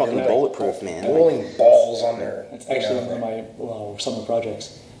 They're fucking bulletproof, man. Rolling balls on there. It's actually one of my summer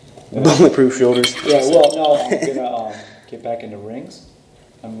projects. Bulletproof shoulders. Yeah. Well, no, I'm gonna get back into rings.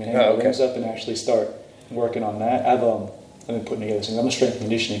 I'm gonna hang the rings up and actually start working on that. I've been putting together things. I'm a strength and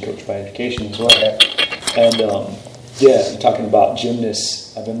conditioning coach by education as well, and talking about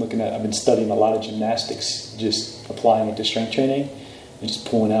gymnasts. I've been studying a lot of gymnastics, just applying it to strength training, and just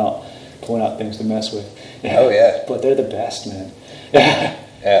pulling out things to mess with. Oh yeah, but they're the best, man. Yeah,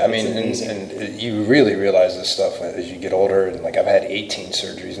 I mean, and you really realize this stuff as you get older. And I've had 18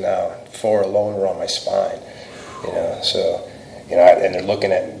 surgeries now, 4 alone were on my spine. So. And they're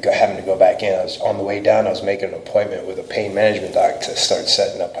looking at having to go back in. I was on the way down. I was making an appointment with a pain management doc to start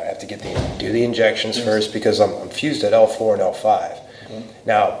setting up. I have to do the injections first because I'm fused at L4 and L5. Mm-hmm.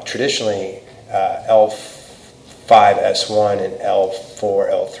 Now, traditionally, L5S1 and L4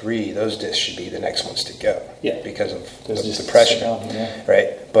 L3, those discs should be the next ones to go. Yeah. Because of the pressure,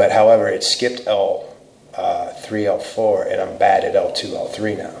 right? But however, it skipped L3 L4, and I'm bad at L2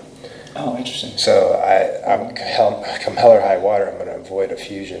 L3 now. Oh, interesting. So I'm come hell or high water, I'm going to avoid a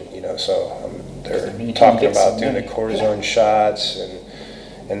fusion, So they're talking about doing the cortisone shots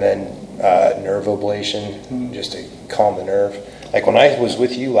and then nerve ablation just to calm the nerve. Like when I was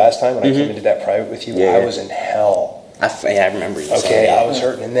with you last time, when I came and did that private with you, I was in hell. I remember you. Okay, I was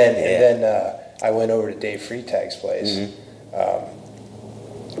hurting, and then I went over to Dave Freetag's place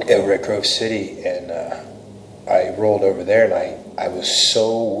over at Grove City, and I rolled over there and I I was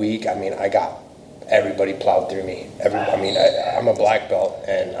so weak. I mean, I got everybody plowed through me. I'm a black belt,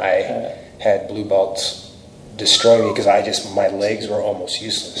 and I had blue belts destroy me because my legs were almost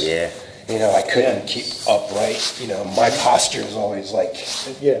useless. Yeah. You know, I couldn't keep upright. You know, my posture is always like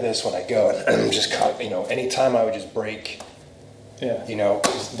this when I go, and I'm just, you know, anytime I would just break, you know,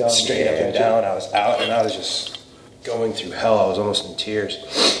 straight up and down, I was out, and I was just going through hell. I was almost in tears.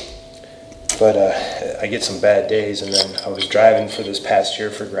 But I get some bad days, and then I was driving for this past year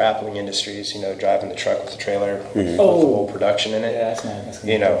for Grappling Industries, you know, driving the truck with the trailer with the whole production in it. Yeah, that's nice.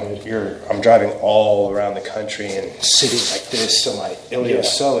 You know, I'm driving all around the country and sitting like this, so my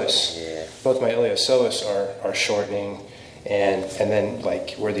iliopsoas, both my iliopsoas are shortening, and then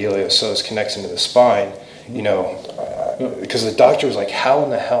like where the iliopsoas connects into the spine, you know, because the doctor was like, how in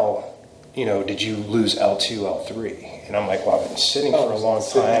the hell, you know, did you lose L2, L3? And I'm like, well, I've been sitting for a long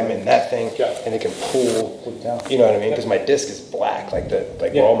time, and that thing, and it can pull, you know what I mean? Because my disc is black,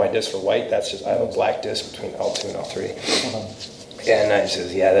 where all my discs are white. That's just, I have a black disc between L2 and L3. And I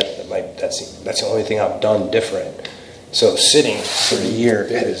says, that's the only thing I've done different. So sitting for a year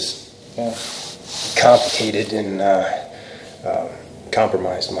is complicated and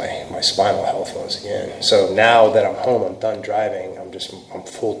compromised my spinal health once again. So now that I'm home, I'm done driving. I'm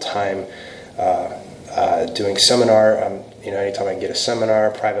full time. Doing seminar, you know, anytime I get a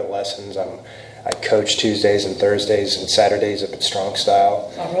seminar, private lessons, I coach Tuesdays and Thursdays and Saturdays up at Strong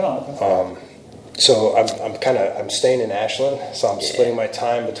Style. Oh, right on. So I'm staying in Ashland, so I'm splitting my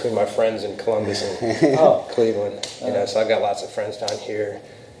time between my friends in Columbus and Cleveland. You know, so I've got lots of friends down here.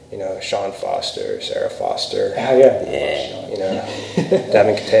 You know, Sean Foster, Sarah Foster. You know,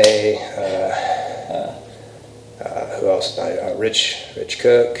 Devin Kate, who else? Rich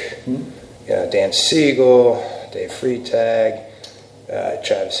Cook. You know, Dan Siegel, Dave Freitag,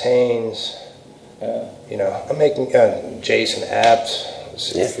 Travis Haynes. You know, I'm making Jason Apps.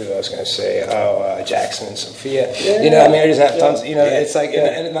 Let's see who I was going to say. Jackson and Sophia. You know, I mean, I just have tons. You know, it's like,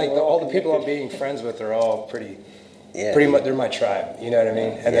 and like all the people I'm being friends with are all pretty much. They're my tribe. You know what I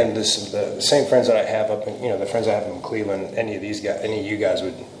mean? And then the same friends that I have up in, you know, the friends I have in Cleveland. Any of you guys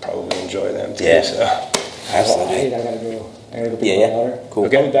would probably enjoy them too. Yeah. So. Absolutely. I gotta go pick my daughter. Cool.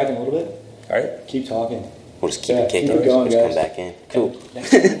 Okay. I'll be back in a little bit. All right. Keep talking. We'll just keep it kicking. Keep it going, just guys. come back in. Cool. And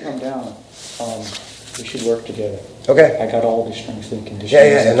next time you come down, we should work together. Okay. I got all the strength and conditioning.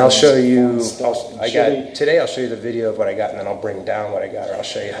 Yeah, and I'll show you. Today I'll show you the video of what I got, and then I'll bring down what I got, or I'll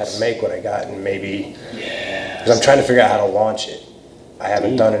show you how to make what I got, and maybe because I'm trying to figure out how to launch it. I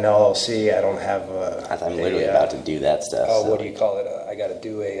haven't done an LLC. I don't have. I'm literally about to do that stuff. Oh, what do you call it? I got to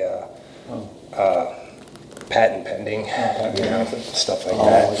do a patent pending, you know, stuff like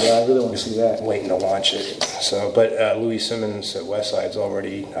that. Yeah, I really want to see that. Waiting to launch it. So, but Louis Simmons at Westside's I've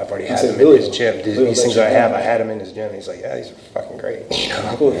already had him Louis, in his gym. These things I had him in his gym. He's like, yeah, these are fucking great. You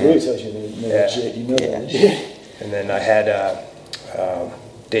know? Well, Louis tells you they're legit. You know they're legit. And then I had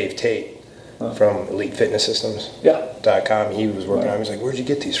Dave Tate from EliteFitnessSystems.com. He was working on. He was like, "Where'd you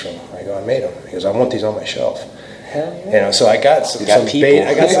get these from?" I go, "I made them." He goes, "I want these on my shelf." Hell yeah. You know, so I got some beta.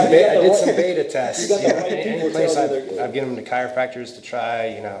 I did some beta tests. You got the right people. I've given them to chiropractors to try.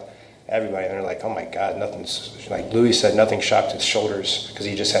 You know, everybody, and they're like, "Oh my God, nothing's like." Louis said, "Nothing shocked his shoulders because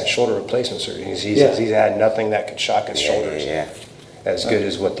he just had shoulder replacement surgery. He's had nothing that could shock his shoulders as good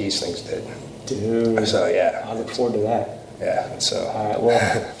as what these things did." Dude. So I look forward to that. Yeah. So. All right. Well,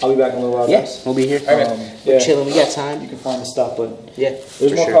 I'll be back in a little while. Yes, we'll be here. We're chilling. We got time. You can find the stop button. Yeah.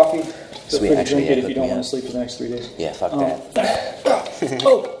 There's more coffee. Feel Sweet. free to Actually, drink it if you don't want to sleep for the next 3 days. Yeah, fuck that.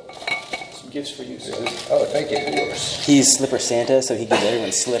 Some gifts for you. Oh, thank you. He's Slipper Santa, so he gives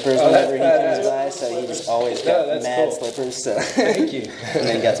everyone slippers whenever he comes by. So he just always got mad slippers. So. Thank you. And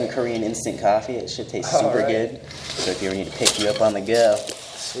then got some Korean instant coffee. It should taste super good. So if you ever need to pick you up on the go,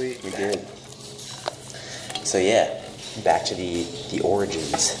 sweet, you're good. So yeah, back to the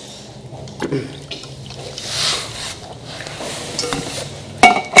origins.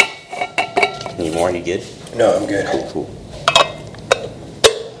 Need more? You good? No, I'm good. Cool.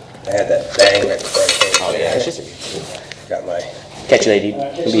 I had that bang right before I came. Oh yeah, it's just got my. Catch you later,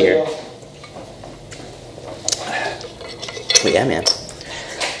 dude. We'll be here. But yeah, man.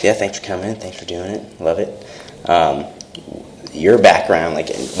 Yeah, thanks for coming. Thanks for doing it. Love it. Your background, like,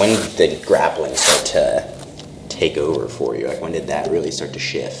 when did grappling start to take over for you? Like, when did that really start to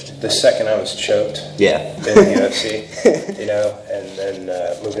shift? The second I was choked. Yeah. In the UFC, you know, and then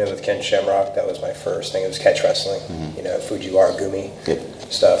moving in with Ken Shamrock, that was my first thing. It was catch wrestling, you know, Fujiwara Gumi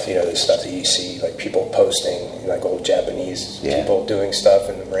stuff, you know, the stuff that you see, like people posting, like old Japanese people doing stuff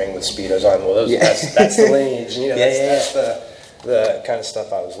in the ring with Speedos on. Well, that's the lineage, you know, that's the kind of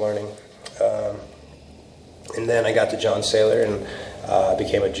stuff I was learning. And then I got to John Saylor and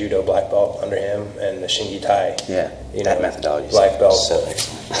became a judo black belt under him, and the Shingi Tai. Yeah, that methodology. Black belt. So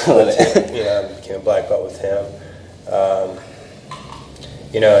excellent. Became a black belt with him.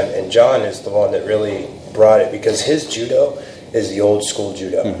 And John is the one that really brought it, because his judo is the old school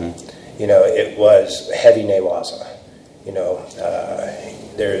judo. It was heavy newaza.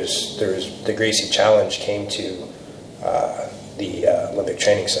 There's the Gracie Challenge came to the Olympic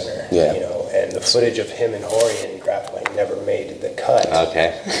Training Center. And the footage of him and Horian grappling never made the cut.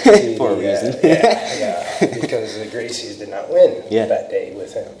 Okay. For a reason. Because the Gracies did not win that day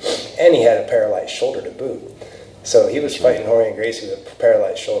with him, and he had a paralyzed shoulder to boot. So he was fighting Horian Gracie with a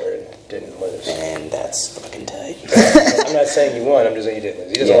paralyzed shoulder and didn't lose. And that's fucking tight. I'm not saying he won, I'm just saying he didn't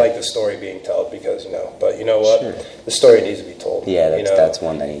lose. He doesn't like the story being told because, but you know what? Sure. The story needs to be told. Yeah, that's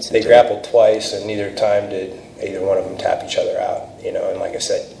one that needs to be told. They grappled twice, and neither time did either one of them tap each other out. And like I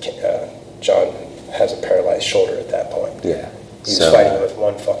said, John has a paralyzed shoulder at that point. Yeah. He was fighting with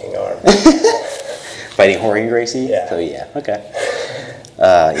one fucking arm. Fighting Horian Gracie? Yeah. So, okay.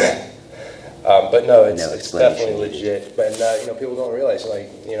 Yeah. But no, it's definitely legit. But people don't realize,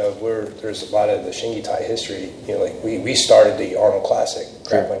 there's a lot of the Shingi Tai history. We started the Arnold Classic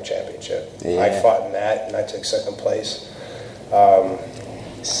Grappling Championship. Yeah. I fought in that, and I took second place. That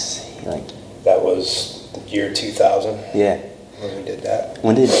was the year 2000. Yeah. When we did that.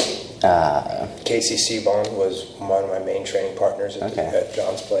 When did Casey Seabon was one of my main training partners at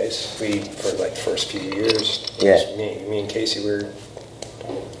John's place. For the first few years. Me and Casey were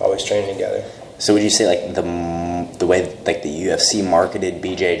always training together. So would you say the way the UFC marketed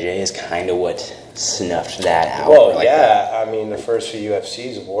BJJ is kind of what snuffed that out? Well, I mean, the first few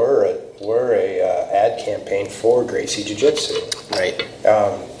UFCs were a ad campaign for Gracie Jiu-Jitsu. Right.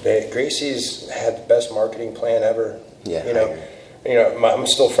 Gracie's had the best marketing plan ever. Yeah. I'm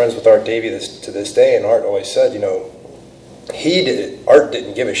still friends with Art Davey to this day, and Art always said, Art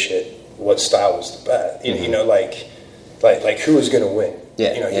didn't give a shit what style was the best. Like who was going to win. He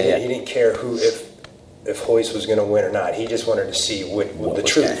didn't care if Royce was going to win or not. He just wanted to see what was the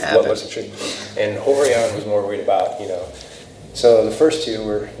truth. And Horian was more worried about, So the first two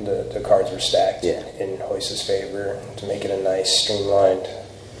were the cards were stacked in Royce's favor to make it a nice streamlined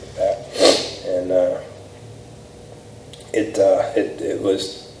and it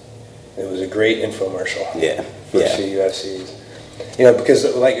was a great infomercial. Yeah. For UFCs. Because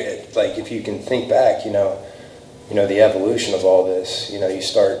like if you can think back, the evolution of all this, you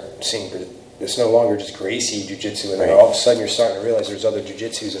start seeing it's no longer just Gracie Jiu-Jitsu, and then all of a sudden you're starting to realize there's other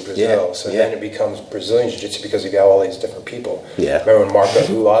Jiu-Jitsus in Brazil. Then it becomes Brazilian Jiu-Jitsu because you got all these different people. Yeah. Remember when Marco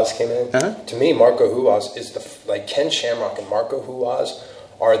Ruas came in? To me, Marco Ruas is Ken Shamrock and Marco Ruas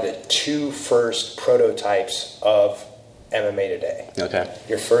are the two first prototypes of MMA today. Okay.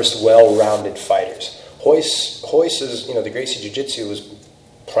 Your first well-rounded fighters. Royce is, the Gracie Jiu-Jitsu was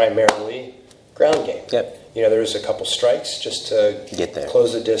primarily ground game. Yep. There was a couple strikes just to get there,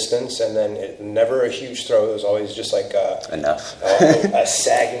 close the distance, and then never a huge throw. It was always just enough, a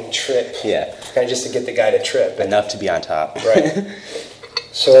sagging trip. Yeah, kind of just to get the guy to trip. Enough to be on top. Right.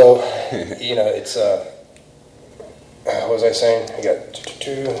 So, it's what was I saying? I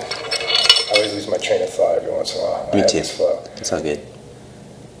always lose my train of thought every once in a while. Me too. It's all good.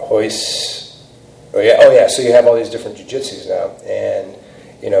 Hoist. Oh yeah. So you have all these different jiu-jitsus now, and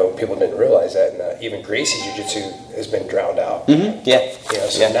people didn't realize that, and even Gracie Jiu-Jitsu has been drowned out. Mm-hmm. Yeah.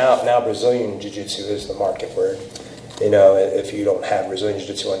 Now Brazilian Jiu-Jitsu is the market where, if you don't have Brazilian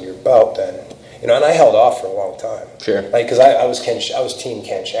Jiu-Jitsu under your belt, then, and I held off for a long time. Sure. Because I was Team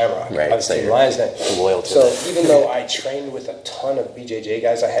Ken Shamrock. Right. I was Team Lions Den. Loyal to So that. even though I trained with a ton of BJJ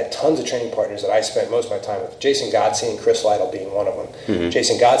guys, I had tons of training partners that I spent most of my time with. Jason Gotze and Chris Lytle being one of them. Mm-hmm.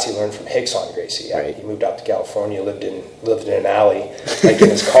 Jason Gotze learned from Rickson Gracie. Right. He moved out to California, lived in an alley, in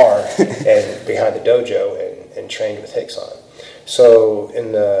his car and behind the dojo, and trained with Rickson. So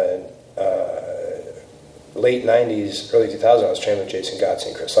in the late 90s, early 2000s, I was training with Jason Gotze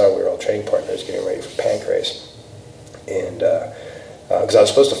and Chris Lytle. We were all training partners getting ready for Pancrase. And because I was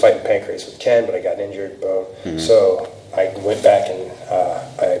supposed to fight in Pancrase with Ken, but I got injured. Mm-hmm. So I went back and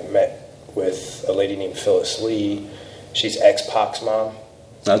I met with a lady named Phyllis Lee. She's ex-Pac's mom.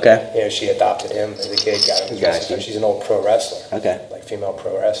 Okay. She adopted him as a kid, got him. She's an old pro wrestler. Okay. Female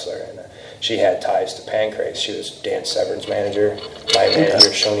pro wrestler. And she had ties to Pancrase. She was Dan Severn's manager, my manager,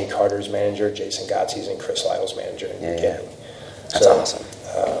 Shoney Carter's manager, Jason Gotze's and Chris Lyle's manager in the beginning. That's awesome.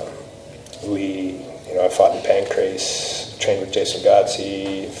 I fought in Pancrase, trained with Jason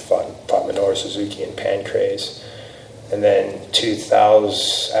Gotze, fought Minoru Suzuki in Pancrase. And then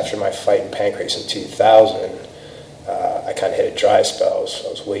 2000, after my fight in Pancrase in 2000, I kind of hit a dry spell. I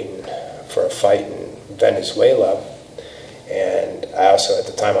was waiting for a fight in Venezuela. And I also, at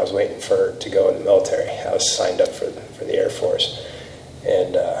the time, I was waiting to go in the military. I was signed up for the Air Force.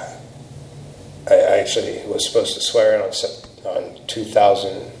 And I actually was supposed to swear in on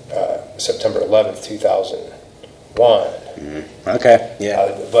September 11th, 2001. Mm-hmm. Okay,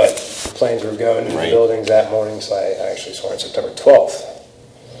 yeah. But planes were going into the buildings that morning, so I actually swore on September 12th,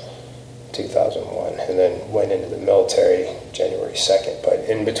 2001, and then went into the military January 2nd. But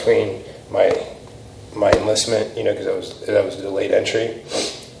in between my enlistment, because that was a delayed entry,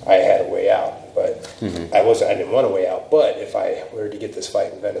 I had a way out. But I didn't want a way out. But if I were to get this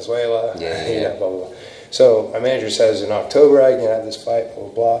fight in Venezuela, blah, blah, blah. So my manager says in October I can have this fight, blah,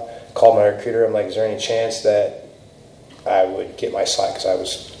 blah, blah. Called my recruiter. I'm like, is there any chance that I would get my slot? Because I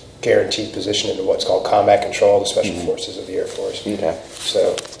was guaranteed position into what's called combat control, the special forces of the Air Force. Okay.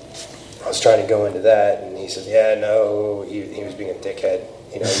 So I was trying to go into that, and he said, yeah, no. He was being a dickhead.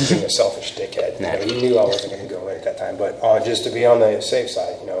 He was being a selfish dickhead. He knew I wasn't going to go in at that time. But just to be on the safe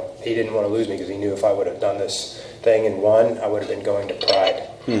side, he didn't want to lose me because he knew if I would have done this thing and won, I would have been going to Pride.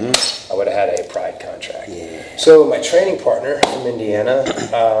 I would have had a Pride contract. Yeah. So my training partner from Indiana,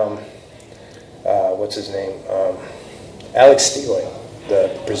 what's his name? Alex Steeling,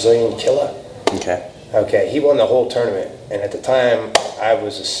 the Brazilian killer. Okay, he won the whole tournament. And at the time, I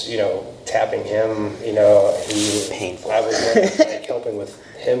was, tapping him, painful. I was like helping with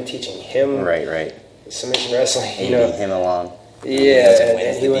him, teaching him submission wrestling, leading him along. Yeah,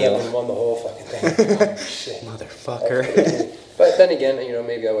 and he went up and won the whole fucking thing. Oh, shit. Motherfucker. But then again,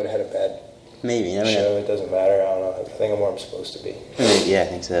 maybe I would have had a bad show. It doesn't matter. I don't know. I think I'm where I'm supposed to be. Yeah, I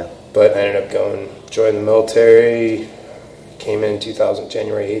think so. But I ended up joined the military, came in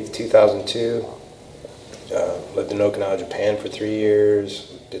January 8th, 2002. Lived in Okinawa, Japan for 3 years.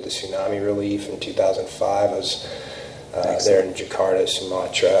 Did the tsunami relief in 2005. I was there in Jakarta,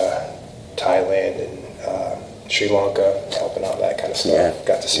 Sumatra, Thailand, and Sri Lanka, helping out that kind of stuff. Yeah.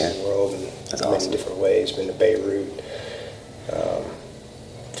 Got to see the world in many different ways. Been to Beirut,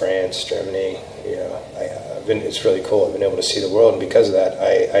 France, Germany. It's really cool. I've been able to see the world, and because of that,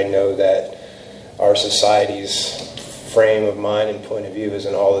 I know that our society's frame of mind and point of view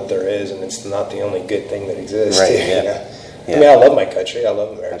isn't all that there is, and it's not the only good thing that exists. Right. Yeah. I mean, I love my country. I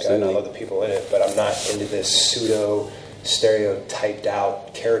love America. Absolutely. I love the people in it, but I'm not into this pseudo stereotyped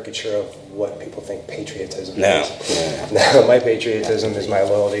out caricature of what people think patriotism is. No, my patriotism is my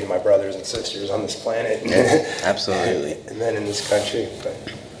loyalty to my brothers and sisters on this planet. Absolutely. And then in this country.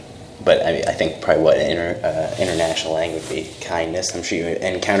 But I mean, I think probably what international language would be kindness. I'm sure you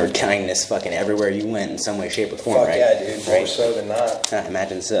encountered kindness fucking everywhere you went in some way, shape, or form, Fuck right? Yeah, dude. More so than not. I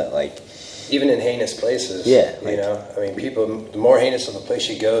imagine so. Even in heinous places. Yeah. I mean, people, the more heinous of a place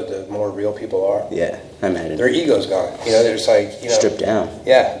you go, the more real people are. Yeah, I imagine. Their ego's gone. They're just stripped down.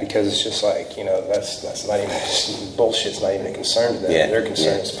 Yeah, because it's just that's not even, bullshit's not even a concern to them. Yeah. Their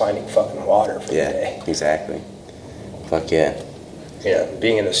concern is finding fucking water for the day. Yeah, exactly. Fuck yeah.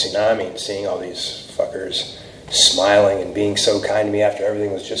 Being in the tsunami and seeing all these fuckers smiling and being so kind to me after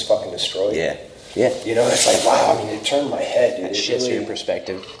everything was just fucking destroyed. Yeah. Yeah. It's like, wow, I mean, it turned my head, dude. That shifts your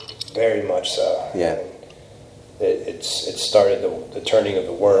perspective. Very much so. Yeah. It started the turning of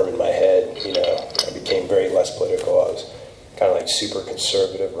the worm in my head. I became very less political. I was kind of like super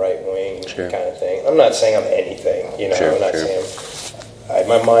conservative, right wing kind of thing. I'm not saying I'm anything. I'm not saying.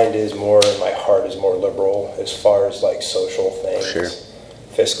 My mind is more, and my heart is more liberal as far as like social things.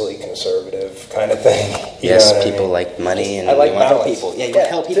 Fiscally conservative kind of thing. Yes, people like money, and I like you want to help balance. people. Yeah, you want to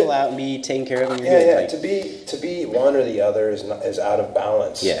help people out and be taken care of. And To be one or the other is out of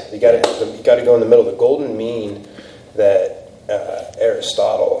balance. Yeah, you got to go in the middle. The golden mean that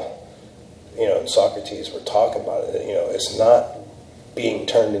Aristotle, and Socrates were talking about it. It's not being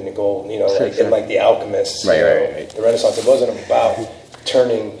turned into gold. Like the alchemists. Right. The Renaissance. It wasn't about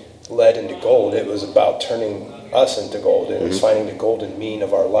turning lead into gold. It was about turning us into gold, and it's finding the golden mean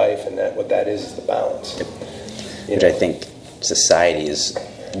of our life, and that what that is the balance. Which I think society is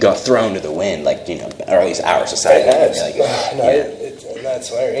thrown to the wind, or at least our society. It has. And that's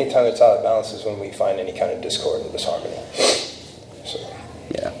why anytime it's out of balance is when we find any kind of discord and disharmony. So.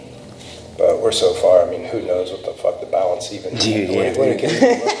 Yeah. But we're so far. I mean, who knows what the fuck the balance even what it can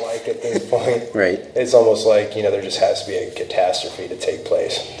even look like at this point. Right. It's almost like there just has to be a catastrophe to take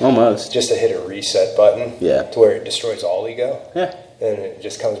place. Almost. Just to hit a reset button. Yeah. To where it destroys all ego. Yeah. And it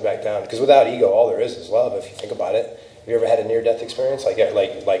just comes back down. Because without ego, all there is love. If you think about it, have you ever had a near-death experience? Like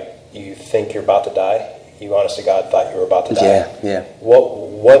you think you're about to die. You, honest to God, thought you were about to die. Yeah.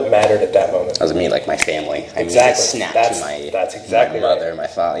 What mattered at that moment? That was me, like my family. Exactly. That's exactly my mother, right. my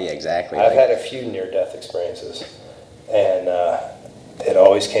father. Yeah, exactly. I've had a few near-death experiences, and it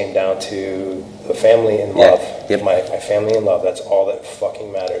always came down to the family and love. Yep. My family and love. That's all that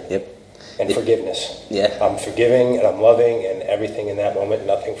fucking mattered. Yep. And forgiveness. Yeah. I'm forgiving and I'm loving, and everything in that moment,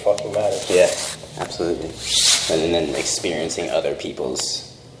 nothing fucking matters. Yeah, absolutely. And then experiencing other people's.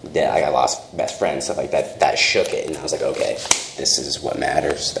 Yeah, I got lost best friends, stuff like that. That shook it, and I was like, okay, this is what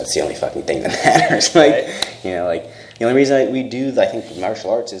matters. That's the only fucking thing that matters. Like, right. You know, like the only reason we do, I think, martial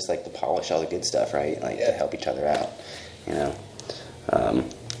arts is like to polish all the good stuff, right? Like to help each other out. You know.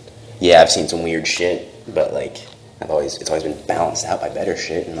 Yeah, I've seen some weird shit, but like it's always been balanced out by better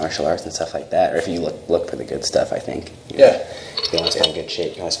shit in martial arts and stuff like that. Or if you look for the good stuff, I think. You know, if you always find good shit,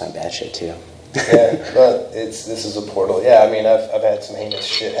 you can always find bad shit too. Yeah, but this is a portal. Yeah, I mean, I've had some heinous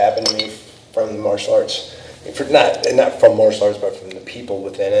shit happen to me from the martial arts. Not from martial arts, but from the people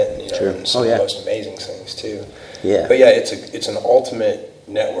within it. You know, and some of the most amazing things too. Yeah. But yeah, it's an ultimate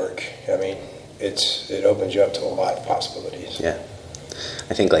network. I mean, it opens you up to a lot of possibilities. Yeah.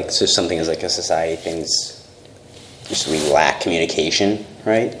 I think like so something as like a society, things just we lack communication,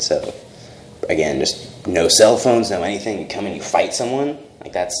 right? So again, just no cell phones, no anything. You come and you fight someone,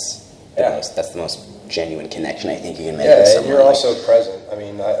 like that's the most genuine connection I think you can make. Yeah, with and you're also present. I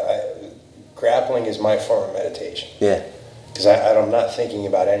mean, grappling is my form of meditation. Yeah, because I'm not thinking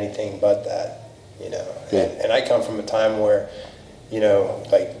about anything but that, you know. And I come from a time where, you know,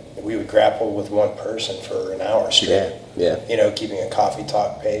 like we would grapple with one person for an hour straight. Yeah. You know, keeping a coffee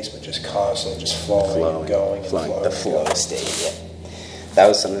talk pace, but just constantly just flowing and going and flowing. The flow state, yeah. That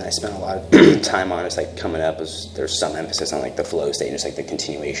was something I spent a lot of time on. It's like coming up, there's some emphasis on like the flow state, just like the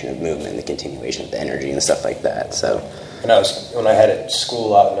continuation of movement, the continuation of the energy and stuff like that. So, when I had a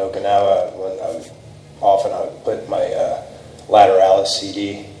school out in Okinawa, I would put my Lateralis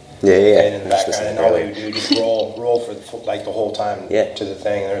CD in the background, and all they would do is just roll for the whole time to the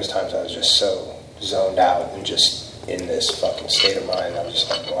thing. And there was times I was just so zoned out and just in this fucking state of mind. I was just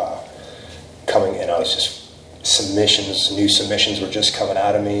like, wow, I was just. New submissions were just coming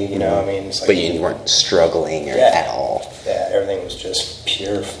out of me, you know. I mean, it's like, but you weren't struggling at all. Yeah, everything was just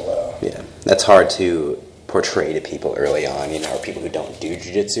pure flow. Yeah, that's hard to portray to people early on, you know, or people who don't do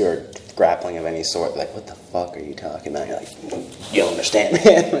jiu-jitsu or grappling of any sort. Like, what the fuck are you talking about? You're like, you don't understand,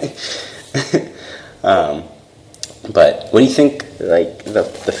 man. But what do you think, like, the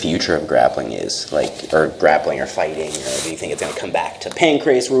future of grappling is? Like, or grappling or fighting? Or do you think it's going to come back to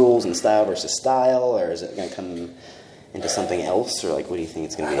Pancrase rules and style versus style? Or is it going to come into something else? Or, like, what do you think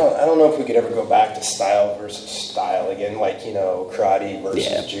it's going to be? I don't know if we could ever go back to style versus style again. Like, you know, karate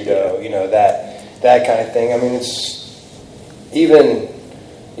versus judo, you know, that kind of thing. I mean, it's even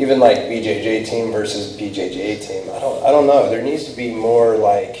like BJJ team versus BJJ team. I don't know. There needs to be more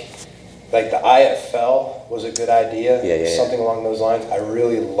like the IFL was a good idea. Something along those lines. I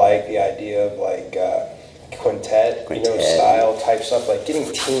really like the idea of like quintet, you know, style type stuff, like getting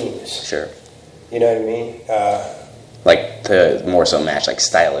teams. Sure. You know what I mean? Like to more so match like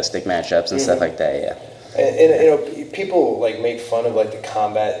stylistic matchups and stuff like that. Yeah. And you know, people like make fun of like the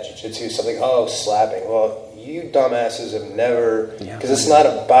combat jiu-jitsu, something. Oh, slapping. Well, you dumbasses have never, because it's not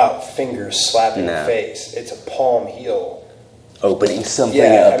about fingers slapping the face. It's a palm heel. Opening something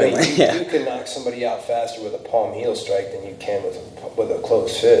up. I mean, you can knock somebody out faster with a palm heel strike than you can with a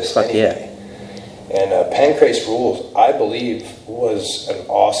closed fist. Anyway. And Pancrase rules, I believe, was an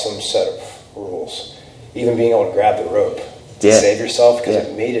awesome set of rules. Even being able to grab the rope to save yourself, because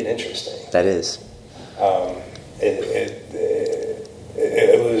it made it interesting. That is.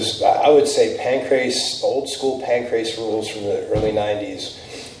 It was, I would say, Pancrase, old school Pancrase rules from the early 90s.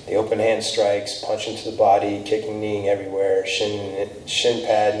 The open hand strikes, punching to the body, kicking, kneeing everywhere, shin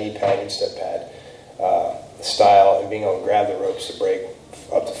pad, knee pad, instep pad style, and being able to grab the ropes to break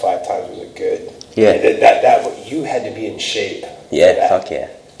up to 5 times was a good. Yeah. That you had to be in shape. Yeah, fuck yeah.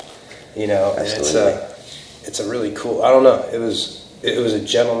 You know, absolutely. And it's a really cool. I don't know. It was a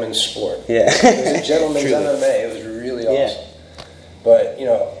gentleman's sport. Yeah. It was a gentleman's MMA. It was really awesome. But you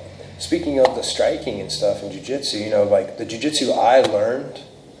know, speaking of the striking and stuff in jiu-jitsu, you know, like the jiu-jitsu I learned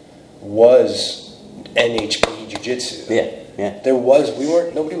was NHP jiu-jitsu. Yeah.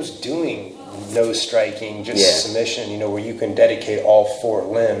 Nobody was doing no striking, just submission, you know, where you can dedicate all 4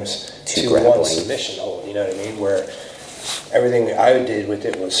 limbs to one submission hold, you know what I mean? Where everything I did with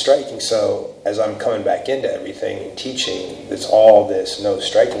it was striking. So as I'm coming back into everything and teaching, it's all this no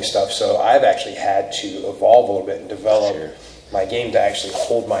striking stuff. So I've actually had to evolve a little bit and develop my game to actually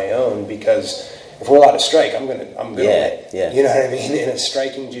hold my own, because if we're allowed to strike, I'm gonna win. Yeah. You know what I mean? In a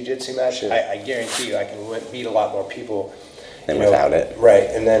striking jiu-jitsu match, I guarantee you I can beat a lot more people than without it. Right,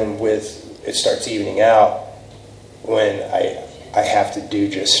 and then it starts evening out when I have to do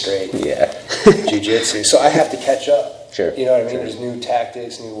just straight jiu-jitsu. So I have to catch up. Sure. You know what I mean? There's new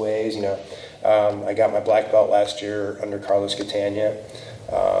tactics, new ways. You know, I got my black belt last year under Carlos Catania.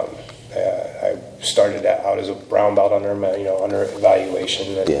 I started out as a brown belt under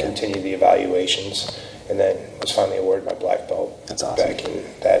evaluation, and continued the evaluations, and then was finally awarded my black belt. That's awesome. Back in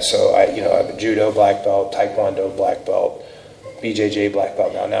that, so I have a judo black belt, taekwondo black belt, BJJ black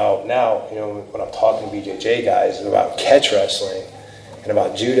belt. Now, you know, when I'm talking to BJJ guys about catch wrestling and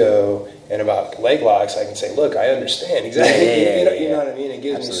about judo and about leg locks, I can say, look, I understand exactly. You know what I mean? It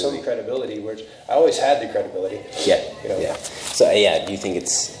gives me some credibility, which I always had the credibility. Yeah. You know? Yeah. So do you think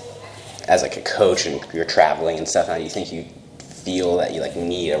it's, as like a coach and you're traveling and stuff, now do you think you feel that you like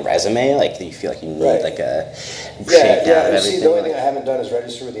need a resume? Like, do you feel like you need like a shakedown of everything? See, the only thing I haven't done is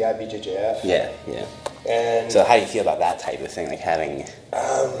register with the IBJJF. Yeah. And so how do you feel about that type of thing, like having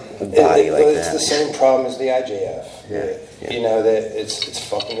a body like that? It's the same problem as the IJF. Yeah. You know, that it's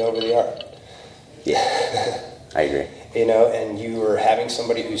fucking over the art. Yeah, I agree. You know, and you are having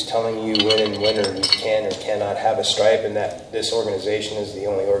somebody who's telling you when you can or cannot have a stripe, and that this organization is the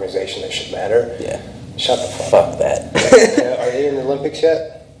only organization that should matter. Yeah. Shut the fuck up. Fuck that. You know, are they in the Olympics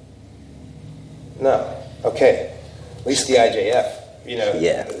yet? No. Okay. At least the IJF, you know,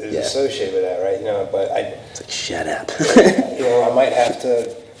 is associated with that, right? You know, but it's like, shut up. You know, I might have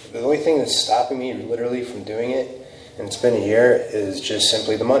to. The only thing that's stopping me literally from doing it, and it's been a year, is just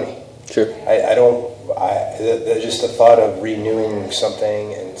simply the money. Sure. Just the thought of renewing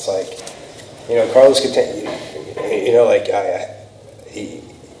something, and it's like, you know, Carlos Catania, you know, like he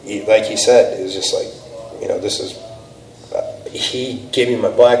like he said, it was just like, you know, this is, he gave me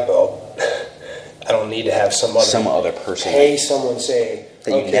my black belt. I don't need to have some other person pay someone say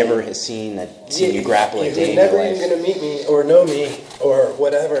that you never has seen you grapple. He's never even going to meet me or know me or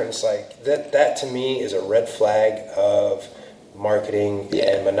whatever. And it's like that to me is a red flag of marketing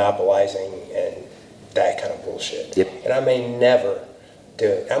and monopolizing and that kind of bullshit. Yep. And I may never do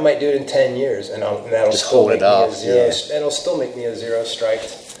it. I might do it in 10 years, and that'll just still hold make it off. It'll still make me a zero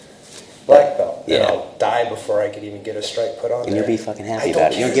striped black belt. Yeah. And I'll die before I could even get a stripe put on. And you'll be fucking happy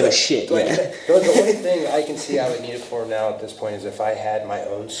about it. You don't give a shit. Like, the only thing I can see I would need it for now at this point is if I had my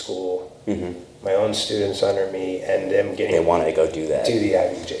own school, my own students under me, and them getting. They wanted to go do that. Do the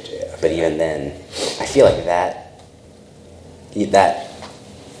IBJJF. But even then, I feel like that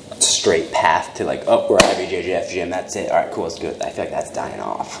straight path to like, oh, we're IBJJF gym, that's it. All right, cool, it's good. I feel like that's dying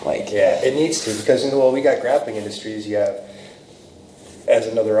off. Like, yeah, it needs to, because we got grappling industries. You have as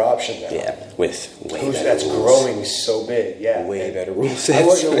another option now. Yeah, with way better that's rules. Growing so big. Yeah, way better rules. I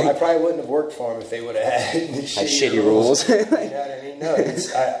probably wouldn't have worked for them if they would have had shitty rules. You know what I mean? No,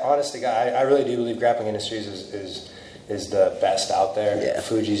 honestly, God, I really do believe grappling industries is the best out there. Yeah.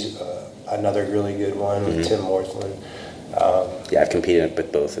 Fuji's another really good one with Tim Morthland. I've competed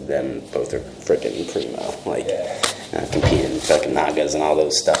with both of them. Both are freaking primo. Like, I've competed in fucking Nagas and all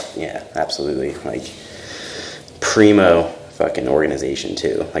those stuff. Yeah, absolutely. Like, primo fucking organization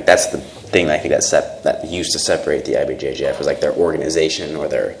too. Like, that's the thing I think that used to separate the IBJJF was like their organization, or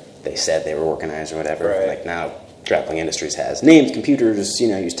they said they were organized or whatever. Right. Like, now Grappling Industries has names, computers. You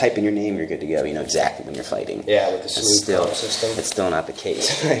know, you just type in your name, you're good to go. You know exactly when you're fighting. Yeah, with the smooth system. It's still not the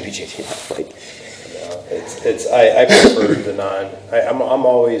case. IBJJF, like. I prefer the non. I'm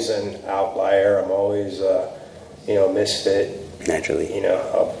always an outlier. I'm always misfit. Naturally. You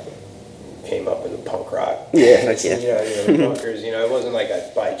know, I came up in the punk rock. Yeah. The punkers. You know, it wasn't like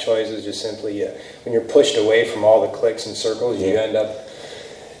by choice. It was just simply when you're pushed away from all the cliques and circles, you end up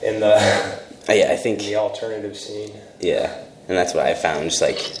in the I think in the alternative scene. Yeah, and that's what I found. Just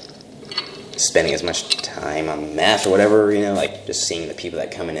like spending as much time on math or whatever, you know, like just seeing the people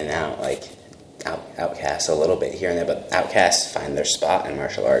that come in and out, like. Outcasts a little bit here and there, but outcasts find their spot in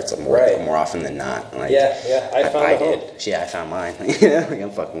martial arts more often than not. Like, I did. Yeah, I found mine. Like, I'm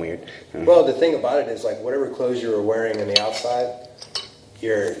fucking weird. Well, the thing about it is, like, whatever clothes you were wearing on the outside,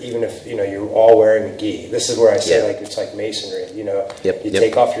 even if you're all wearing a gi. This is where I say like it's like masonry. You know, you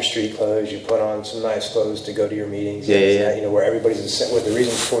take off your street clothes, you put on some nice clothes to go to your meetings. Yeah. You know, where everybody's the same. Well, the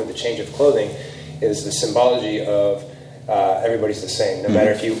reason for the change of clothing is the symbology of. Everybody's the same. No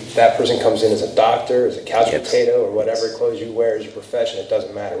matter if that person comes in as a doctor, as a couch potato, or whatever clothes you wear as your profession, it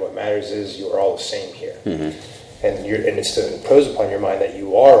doesn't matter. What matters is you are all the same here, and it's to impose upon your mind that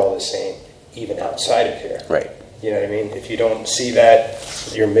you are all the same, even outside of here. Right. You know what I mean? If you don't see that,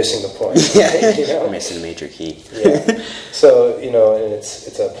 you're missing the point. You're missing the major key. So and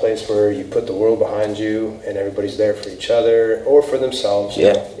it's a place where you put the world behind you, and everybody's there for each other or for themselves.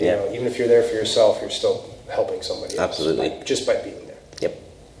 You know, even if you're there for yourself, you're still helping somebody else. Absolutely. Just by being there. Yep.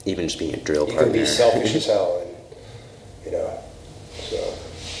 Even just being a drill partner. You can partner. be selfish as hell, and so.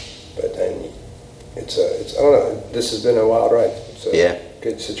 But then it's I don't know. This has been a wild ride. It's a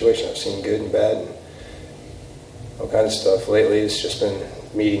good situation. I've seen good and bad and all kinds of stuff. Lately, it's just been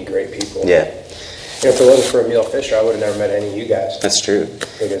meeting great people. Yeah. If it wasn't for Emil Fisher, I would have never met any of you guys. That's true.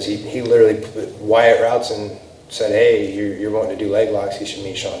 Because he literally put Wyatt Routes and said, hey, you're wanting to do leg locks, you should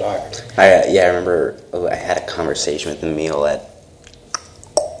meet Sean Docker. I remember I had a conversation with Emil at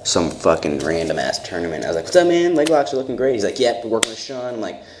some fucking random ass tournament. I was like, what's up, man? Leg locks are looking great. He's like, yep, we're working with Sean. I'm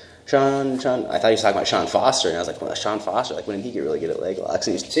like, Sean. I thought he was talking about Sean Foster, and I was like, well, Sean Foster, like, when did he get really good at leg locks?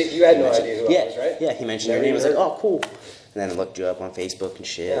 And see, you had no idea who I was, right? Yeah, he mentioned your name. I was like, oh, cool. And then I looked you up on Facebook and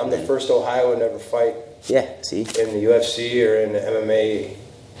shit. Yeah, I'm the first Ohio to ever fight. Yeah, see? In the UFC or in the MMA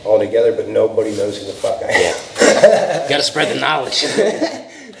altogether, but nobody knows who the fuck I am. Gotta spread the knowledge.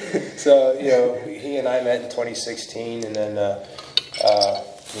 So, he and I met in 2016, and then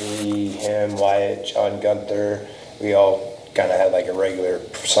me, him, Wyatt, John Gunther, we all kind of had like a regular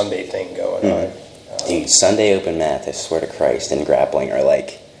Sunday thing going on. Dude, Sunday open math, I swear to Christ, and grappling are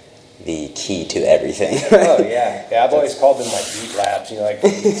like the key to everything. Oh, yeah. I've always called them like Beat Labs, like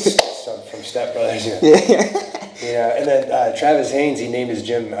from Step Brothers. And then Travis Haynes, he named his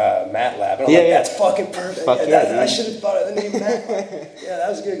gym Mat Lab. And I'm like, that's fucking perfect. I should have thought of the name Mat Lab. Yeah, that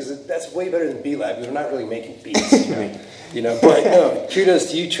was good because that's way better than Beat Lab because we're not really making beats. But no,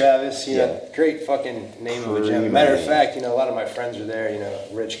 kudos to you, Travis. Great fucking name of a gym. Matter of fact, a lot of my friends are there.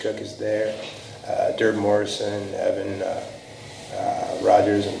 Rich Cook is there, Derb Morrison, Evan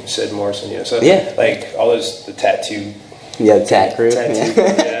Rogers, and Sid Morrison. Like all those the tattoo. Yeah, the tat crew.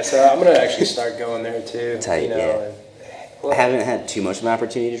 So I'm gonna actually start going there too. Tight, I haven't had too much of an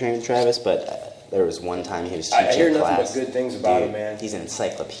opportunity to train with Travis, but there was one time he was teaching I hear a class. nothing but good things about him, man. He's an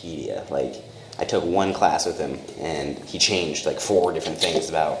encyclopedia. Like, I took one class with him, and he changed like 4 different things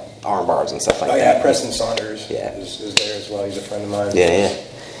about arm bars and stuff like that. Oh yeah, Preston Saunders is there as well. He's a friend of mine. Yeah.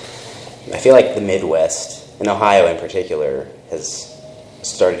 I feel like the Midwest, and Ohio in particular, has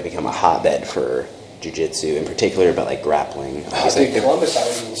started to become a hotbed for jiu-jitsu in particular, but like grappling. Columbus, I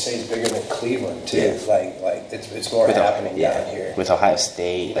would even say, is bigger than Cleveland too. Yeah. Like it's more happening down here. With Ohio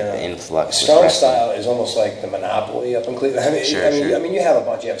State, like the influx. Strong style is almost like the monopoly up in Cleveland. I mean, you have a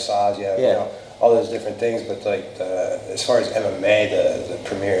bunch. You have SAS, you have all those different things, but like as far as MMA, the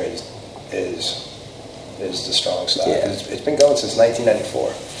premier is the strong style. Yeah. It's been going since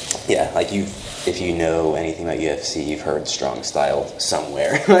 1994. Yeah, like if you know anything about UFC, you've heard strong style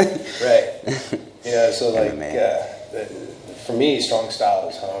somewhere. Right. So like for me, strong style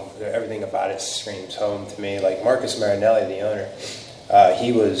is home. Everything about it screams home to me. Like Marcus Marinelli, the owner,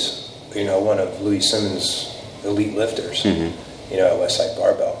 he was one of Louis Simmons' elite lifters. At Westside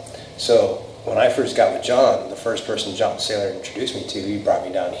Barbell. So when I first got with John, the first person John Saylor introduced me to, he brought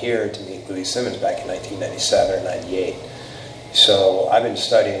me down here to meet Louis Simmons back in 1997 or 98. So I've been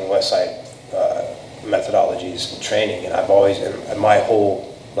studying Westside methodologies and training, and I've always, my whole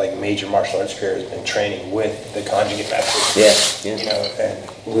like major martial arts career has been training with the conjugate method. And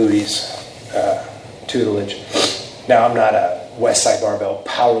Louis' tutelage. Now I'm not a Westside Barbell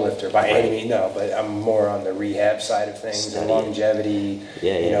power lifter by any means, no, but I'm more on the rehab side of things, the longevity,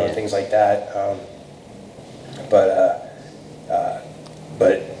 things like that. But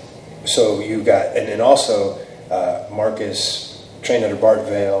so you got, and then also Marcus trained under Bart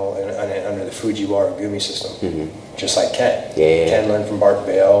Vale and under the Fujiwara Gumi system, just like Ken. Ken learned from Bart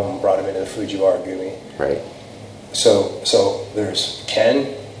Vale and brought him into the Fujiwara Gumi. Right. So there's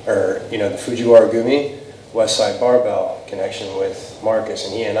Ken, or the Fujiwara Gumi, Westside Barbell connection with Marcus,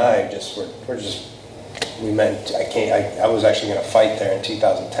 and he and I we met. I was actually going to fight there in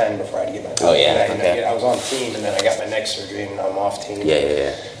 2010 before I had to get my. I was on team, and then I got my neck surgery, and I'm off team.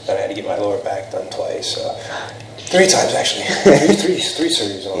 Then I had to get my lower back done twice. 3 times actually. three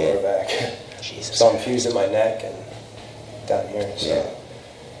surgeries on the lower back. Jesus. So I'm fused in my neck and down here. So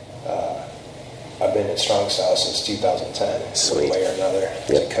I've been in strong style since 2010, Sweet. one way or another, as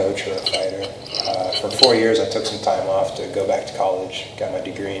a coach or a fighter. For 4 years, I took some time off to go back to college. Got my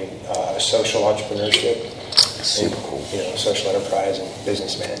degree in social entrepreneurship. Super cool. Social enterprise and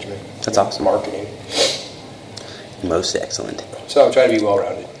business management. That's awesome. Marketing. Most excellent. So I'm trying to be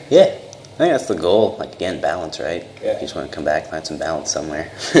well-rounded. Yeah. I think that's the goal. Like, again, balance, right? Yeah. You just want to come back, find some balance somewhere.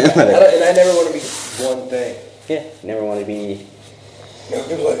 And I never want to be one thing. Yeah. You never want to be...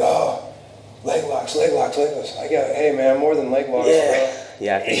 people are like, leg locks. Hey, man, I'm more than leg locks. Yeah.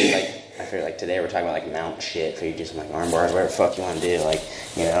 Yeah, I feel like today we're talking about, like, mount shit for you, just like arm bars, whatever the fuck you want to do. Like,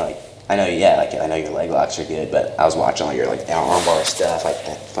 I know your leg locks are good, but I was watching all your, like, arm bar stuff, like,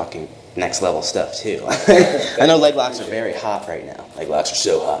 that fucking next level stuff, too. I know leg locks are very hot right now. Leg locks are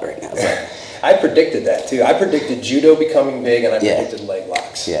so hot right now. I predicted that, too. I predicted judo becoming big, and I predicted leg locks.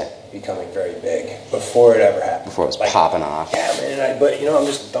 locks becoming very big before it ever happened. Before it was popping off. Yeah, man. But I'm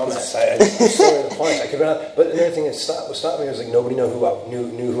just a dumbass. I started the punch. I could not. But another thing that stopped me was like nobody knew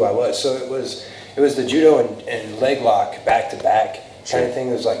who I was. So it was the judo and leg lock back to back. Kind of thing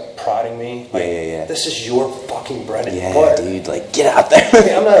that was like prodding me. Like, this is your fucking bread and butter. Dude, like get out there. I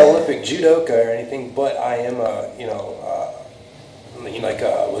mean, I'm not an Olympic judoka or anything, but I am like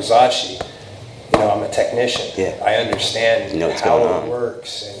a Wazashi. I'm a technician. Yeah. I understand how it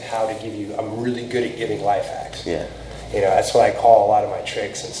works and how to give you. I'm really good at giving life hacks. Yeah. That's what I call a lot of my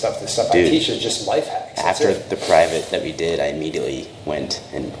tricks and stuff. The stuff Dude, I teach is just life hacks. After the private that we did, I immediately went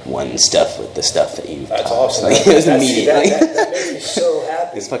and won stuff with the stuff that you That's taught. awesome. Like, it was immediate. That makes me so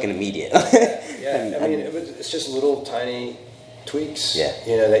happy. It's fucking immediate. Yeah. I mean, it's just little tiny tweaks.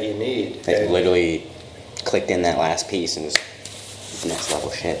 That you need. It literally clicked in that last piece and was next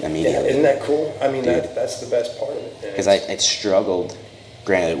level shit immediately. Yeah, isn't that cool? I mean, that's the best part of it. Because I struggled.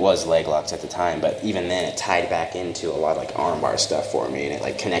 Granted, it was leg locks at the time, but even then, it tied back into a lot of like armbar stuff for me, and it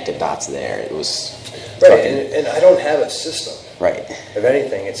like connected dots there. It was right, and I don't have a system. Right. If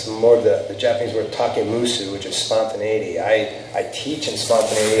anything, it's more the Japanese word takemusu, which is spontaneity. I teach in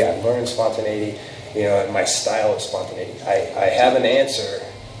spontaneity. I learn spontaneity. And my style is spontaneity. I have an answer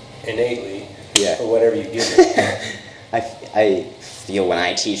innately for whatever you give me. I feel when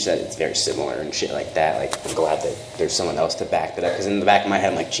I teach that it's very similar and shit like that. Like, I'm glad that there's someone else to back that up. Because in the back of my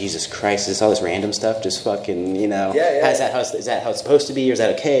head, I'm like, Jesus Christ, is all this random stuff just fucking, Is that how it's supposed to be, or is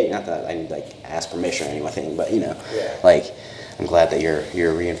that okay? Not that I need like ask permission or anything, but like, I'm glad that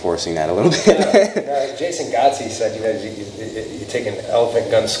you're reinforcing that a little bit. Jason Gotze said, you take an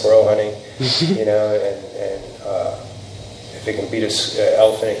elephant gun squirrel hunting, and if it can beat an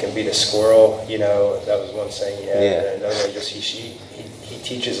elephant, it can beat a squirrel. That was one saying he had. And another way, he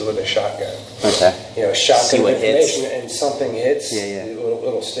teaches with a shotgun. Okay. Shotgun information, and something hits. A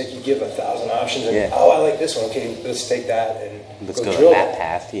little stick. You give 1,000 options, and I like this one. Okay, let's take that and let's go drill that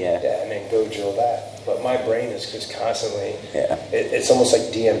path. Yeah, and then go drill that. But my brain is just constantly. It's almost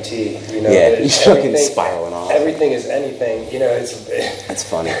like DMT. You're fucking spiraling off. Everything is anything. It's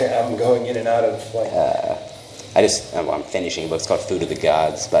funny. I'm going in and out of like. I'm finishing a book. It's called Food of the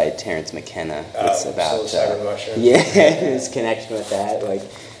Gods by Terence McKenna. It's about his connection with that, like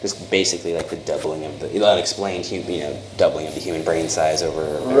just basically like the doubling of the unexplained, doubling of the human brain size over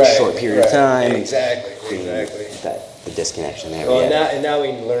a short period of time. Exactly. The disconnection there. Well, now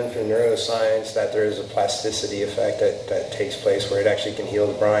we learn from neuroscience that there is a plasticity effect that takes place where it actually can heal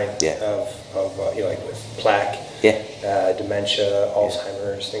the brain of like with plaque. Dementia,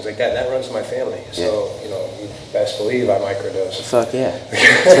 Alzheimer's, things like that. And that runs in my family. So, you best believe I microdose. Fuck yeah.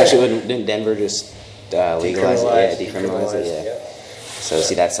 Especially when Denver just legalized it. Decriminalized it. So,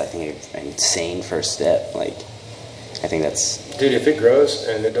 see, that's, I think, an insane first step. Like, I think that's... Dude, if it grows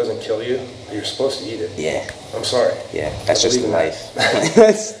and it doesn't kill you, you're supposed to eat it. Yeah. I'm sorry. Yeah, that's just life.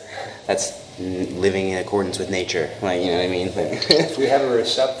 That's living in accordance with nature, like, you know what I mean? If we have a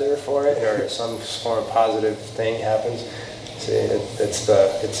receptor for it, or some form of positive thing happens, it's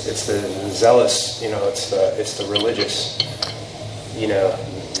the zealous, it's the religious,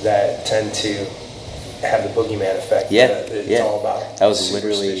 that tend to have the boogeyman effect. It's all about. That was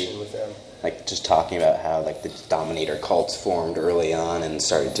literally with them. Like just talking about how like the dominator cults formed early on and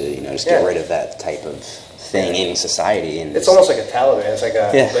started to just get rid of that type of thing in society, and it's almost like a Taliban. It's like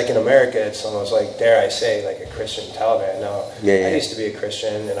like in America, it's almost like, dare I say, like a Christian Taliban. No, I used to be a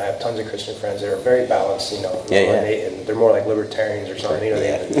Christian, and I have tons of Christian friends that are very balanced. And they're more like libertarians or something.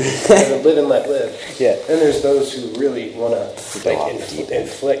 They live and let live. Then there's those who really want to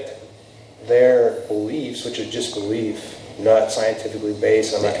inflict their beliefs, which are just belief, not scientifically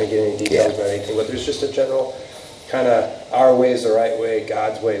based. I'm not going to get any details about anything, but there's just a general kind of our way is the right way,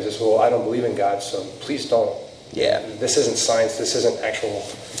 God's way is this. Well, I don't believe in God, so please don't. This isn't science. This isn't actual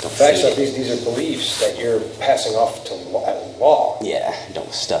fact stuff. These are beliefs that you're passing off to law.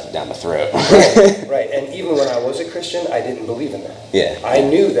 Don't stuff it down the throat. Right. And even when I was a Christian, I didn't believe in that. I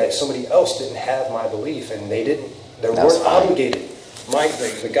knew that somebody else didn't have my belief, and they weren't obligated.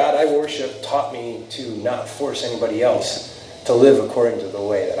 The God I worship taught me to not force anybody else to live according to the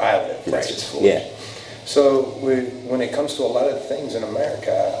way that I live. That's just foolish. So when it comes to a lot of things in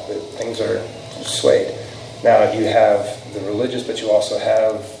America, things are swayed. Now you have the religious, but you also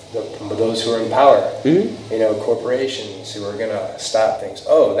have those who are in power. Corporations who are going to stop things.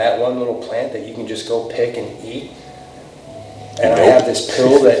 Oh, that one little plant that you can just go pick and eat. And I have this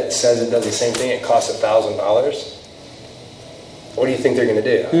pill that says it does the same thing. It costs $1,000. what do you think they're going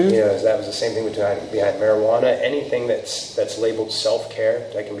to do? You know, that was the same thing behind marijuana. Anything that's labeled self-care,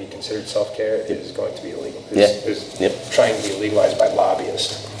 that can be considered self-care, is going to be illegal. Is trying to be legalized by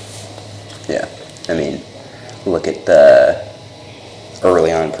lobbyists. Yeah. I mean, look at the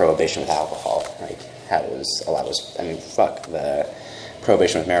early on prohibition with alcohol. Like, how it was, a lot was, I mean, fuck, the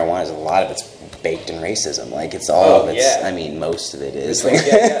prohibition with marijuana is a lot of it's baked in racism. Like, it's all of it's, I mean, most of it is.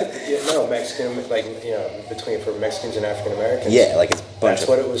 Mexican, like, you know, for Mexicans and African Americans. Yeah, like, it's that's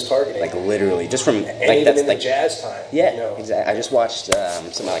what it was targeting. Like, literally, just from, and like, even that's in like the jazz time. Yeah, you know? exactly. I just watched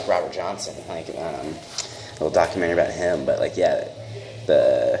something like Robert Johnson, like, a little documentary about him, but, like, yeah,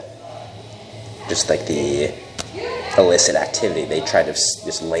 the illicit activity, they tried to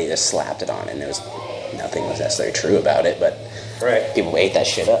just slapped it on it, and nothing was necessarily true about it, but people ate that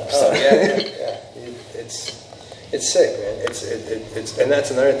shit up. So. Oh, yeah. It's sick, man. It's and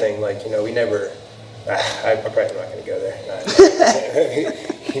that's another thing. Like, you know, we never. I'm probably not going to go there.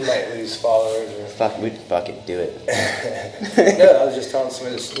 He might lose followers. Fuck it, do it. No, I was just telling some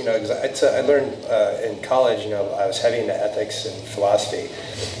of this. You know, because I learned in college. You know, I was heavy into ethics and philosophy,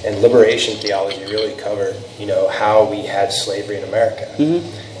 and liberation theology really covered, you know, how we had slavery in America.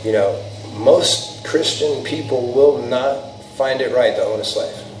 Mm-hmm. You know, most Christian people will not find it right to own a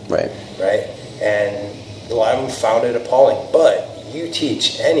slave. Right. And a lot of them found it appalling. But you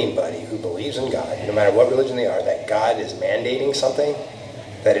teach anybody who believes in God, no matter what religion they are, that God is mandating something,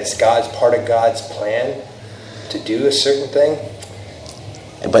 that it's part of God's plan to do a certain thing.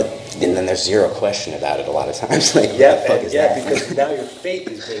 But and then there's zero question about it a lot of times. Like, because now your faith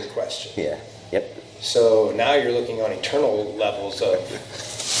is being questioned. Yeah. Yep. So now you're looking on eternal levels of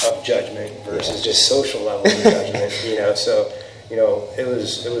judgment versus just social levels of judgment. You know, so you know it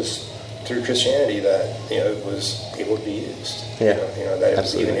was through Christianity that, you know, it was able to be used. Yeah. You know that it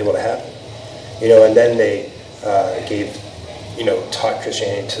was even able to happen. You know, and then they taught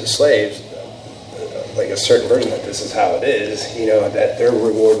Christianity to the slaves, like a certain version that this is how it is. You know, that their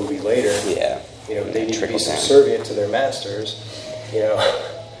reward would be later. Yeah. You know, they need to be subservient to their masters. You know,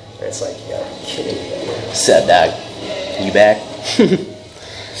 and it's like, yeah, are you kidding me? What's up, dog? You back?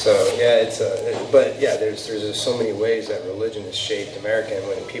 So yeah, there's just so many ways that religion has shaped America, and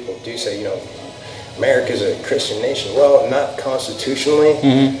when people do say, you know, America's a Christian nation, well, not constitutionally,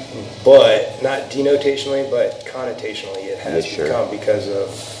 but not denotationally, but connotationally, it has become because of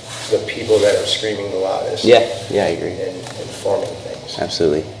the people that are screaming the loudest. Yeah, I agree. And forming things.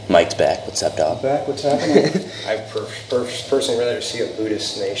 Absolutely. Mike's back. What's up, dog? Back. What's happening? I personally rather see a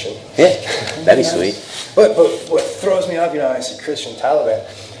Buddhist nation. Yeah, that'd be sweet. But what throws me off, you know, I see Christian Taliban.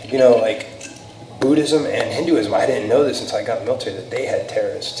 You know, like Buddhism and Hinduism, I didn't know this until I got in the military, that they had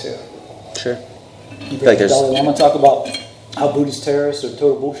terrorists too. Sure. Like Dalai Lama talk about how Buddhist terrorists are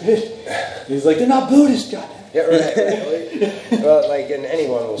total bullshit. He's like, they're not Buddhist, goddamn. Yeah, right. Well, like, and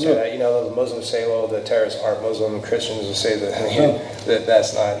anyone will say that. You know, the Muslims say, well, the terrorists aren't Muslim. Christians will say that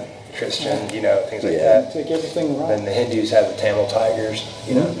that's not Christian. You know, things like that. Take everything wrong. Then the Hindus have the Tamil tigers.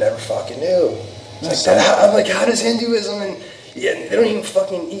 You know, never fucking knew. It's like, I'm like, how does Hinduism and they don't even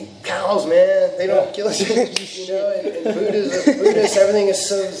fucking eat cows, man. They don't kill us. You know, and Buddhists, everything is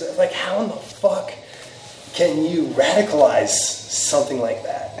so, like, how in the fuck can you radicalize something like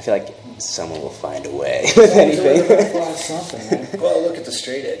that? I feel like someone will find a way with anything. Well, look at the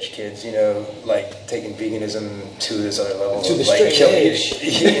straight edge kids, you know, like taking veganism to this other level. To the like straight edge.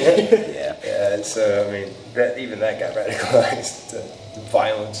 Yeah, and so, I mean, that got radicalized to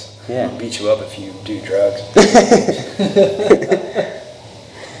violence. Yeah. We'll beat you up if you do drugs.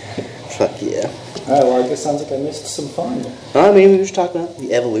 Fuck yeah. Alright, well, I guess sounds like I missed some fun. I mean, we were just talking about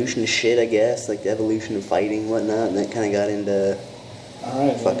the evolution of shit, I guess, like the evolution of fighting and whatnot, and that kind of got into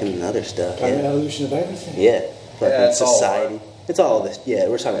fucking other stuff. The evolution of everything. Yeah. Fucking society. It's all this. Yeah,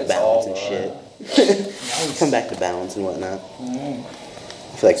 we're talking about balance and shit. Come back to balance and whatnot. Alright.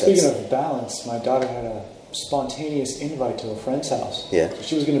 I feel like Speaking of balance, my daughter had a spontaneous invite to a friend's house. Yeah.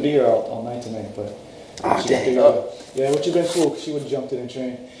 She was going to be here all night tonight, but dang. Yeah, which would have been cool because she would have jumped in a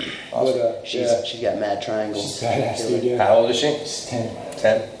train. Awesome. But, she's got mad triangles. She's badass, dude. Yeah. How old is she? She's 10.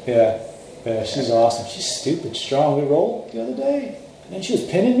 10? Yeah, she's awesome. She's stupid strong. We rolled the other day, and then she was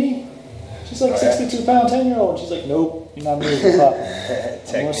pinning me. She's like 62-pound 10-year-old. She's like, nope, you're not moving, Pop.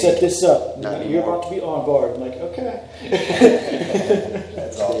 I'm going to set this up. You're about to be on guard. I'm like, okay.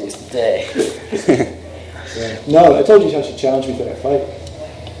 That's always the day. Yeah. No, I told you how she challenged me for that fight.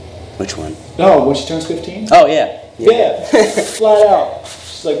 Which one? No, when she turns 15. Oh, yeah. Yeah. Flat out.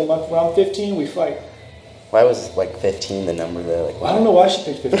 She's like, when I'm 15, we fight. Why was like 15 the number though? Like, I don't know why she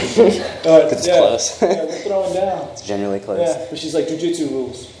picked 15. Because it's close. Yeah, we're throwing down. It's generally close. Yeah, but she's like, jiu-jitsu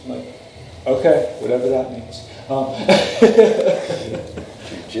rules. I'm like, Okay, whatever that means.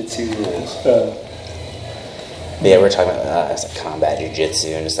 Jiu-jitsu rules. Yeah, we're talking about it's like combat jiu-jitsu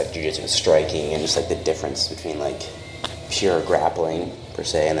and just like jiu-jitsu striking and just like the difference between like pure grappling per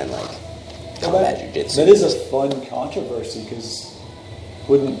se and then like combat jiu-jitsu. That is a fun controversy because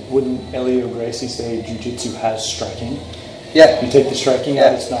wouldn't Elio Gracie say jiu-jitsu has striking? Yeah. You take the striking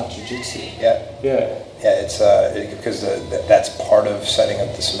out, it's not jiu-jitsu. Yeah. Yeah. Yeah, it's because that's part of setting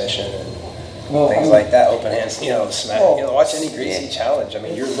up the submission and things like that. Open hands, smack. Watch any Gracie challenge. I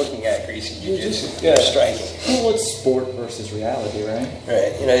mean, you're looking at Gracie jiu-jitsu. Yeah, striking. Well, it's sport versus reality, right?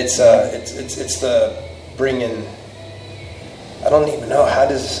 Right. It's the bringing. I don't even know how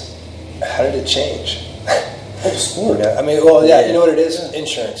did it change? Sport. I mean, well, yeah, you know what it is?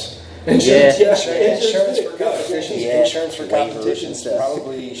 Insurance. Insurance for competition. Yeah. Insurance for competition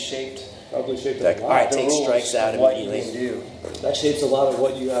probably shaped. Like, all right, take strikes out immediately. What you can do. That shapes a lot of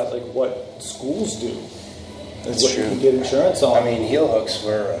what you have, like what schools do. That's what true. You can get insurance on. I mean, heel hooks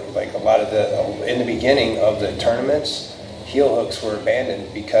were like a lot of in the beginning of the tournaments, heel hooks were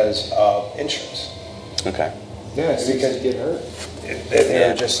abandoned because of insurance. Okay. Yeah, it's because you get hurt. They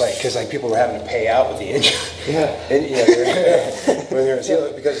were just like, because like people were having to pay out with the injury. Yeah. When there was heel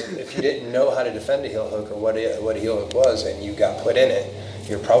hook, because if you didn't know how to defend a heel hook or what a heel hook was, and you got put in it,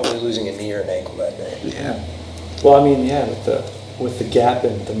 you're probably losing a knee or an ankle that day. Yeah. Well, I mean, yeah, with the gap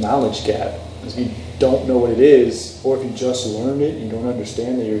and the knowledge gap, if you don't know what it is, or if you just learned it, you don't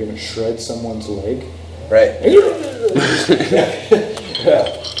understand that you're going to shred someone's leg. Right.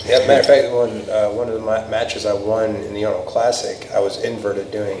 Yeah, matter of fact, one of the matches I won in the Arnold Classic, I was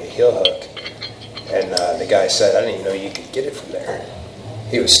inverted doing a heel hook, and the guy said, I didn't even know you could get it from there.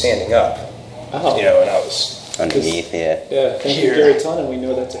 He was standing up, and I was underneath, Yeah, thank you, Gary Tonin. We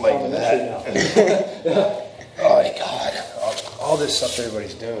know that's a common issue now. Oh my God. All this stuff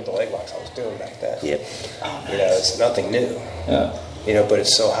everybody's doing with the leg locks, I was doing back then. Yep. Oh, nice. It's nothing new. Yeah. But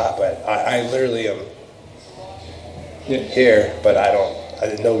it's so hot. But I literally am here, but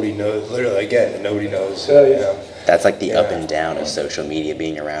nobody knows. Literally, again, nobody knows. That's like the up and down of social media,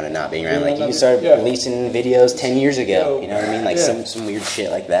 being around and not being around. Like you started releasing videos 10 years ago. You know what I mean? Like some weird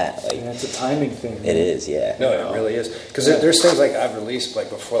shit like that. Like it's a timing thing. It is, yeah. No, it really is. Because there's things like I've released like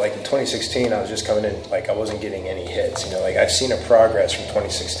before, like in 2016, I was just coming in, like I wasn't getting any hits. Like I've seen a progress from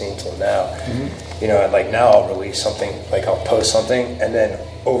 2016 till now. Mm-hmm. And like now I'll release something, like I'll post something, and then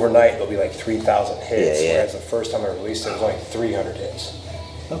overnight there'll be like 3,000 hits. Whereas the first time I released it was only 300 hits.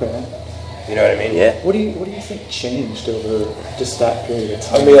 Okay. You know what I mean? Yeah. What do you think changed over just that period of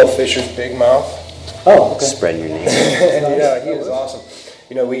time? Emil Fisher's big mouth. Oh, okay. Spreading your name. And, he was awesome.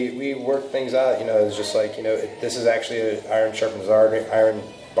 We worked things out. It was just like this is actually an iron sharpens iron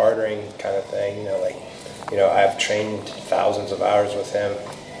bartering kind of thing. I've trained thousands of hours with him,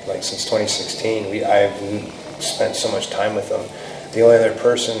 like since 2016. I've spent so much time with him. The only other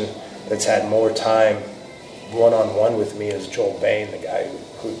person that's had more time one-on-one with me is Joel Bain, the guy who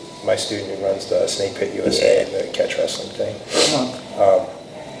my student who runs the Snake Pit USA and the catch wrestling thing.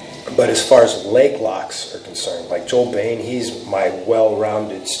 But as far as leg locks are concerned, like Joel Bain, he's my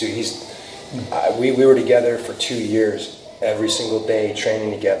well-rounded student. We were together for 2 years, every single day training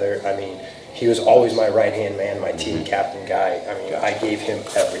together. I mean, he was always my right-hand man, my team captain guy. I mean, I gave him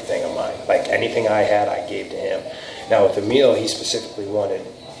everything of mine. Like anything I had, I gave to him. Now with Emil, he specifically wanted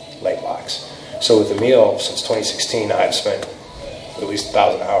leg locks. So with Emil, since 2016, I've spent at least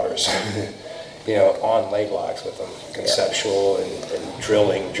 1,000 hours, on leg locks with him, conceptual and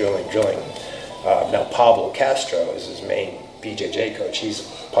drilling. Now Pablo Castro is his main BJJ coach.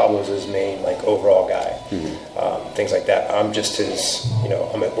 Pablo's his main overall guy. Things like that. I'm just his,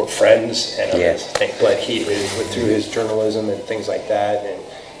 we're friends, and but he through his journalism and things like that, and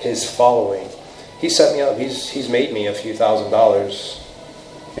his following, he set me up. He's made me a few $1,000s.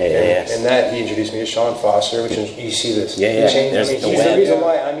 And that he introduced me to Sean Foster, which is, you see this. He's the reason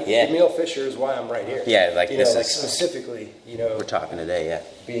why Emil Fisher is why I'm right here. Yeah, like this is specifically. We're talking today.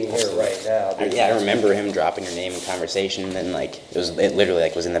 Being here right now. I remember him dropping your name in conversation, and it literally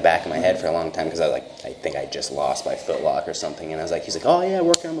was in the back of my head for a long time because I think I just lost by footlock or something, and I was like, he's like, oh yeah,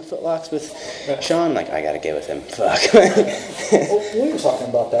 working on my footlocks with Sean. Like I gotta get with him. Fuck. Well, we were talking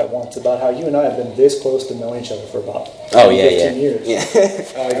about that once about how you and I have been this close to knowing each other for about 15 years. Yeah.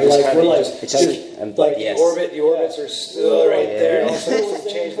 The orbits are still right there. Also,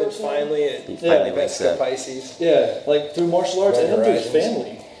 changed it finally. That's the Pisces. Yeah, like through martial arts and through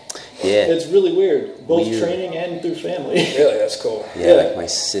family. Yeah. It's really weird. Both training and through family. Really, that's cool. Yeah, like my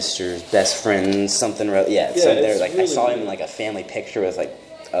sister's best friend, something. Something. Like really I saw him in a family picture with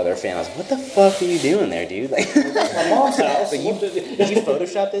other fan. I was like, what the fuck are you doing there, dude? Like, my mom's house. Like, did you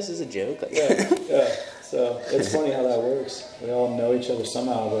Photoshop this as a joke? Like, yeah. So it's funny how that works. We all know each other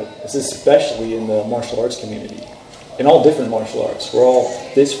somehow, but it's especially in the martial arts community. In all different martial arts, we're all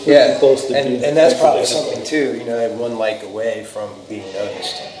this freaking close to being. And that's probably something too. You know, they're one like away from being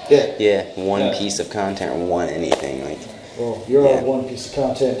noticed. Yeah. One piece of content or one anything like. Well, you're on one piece of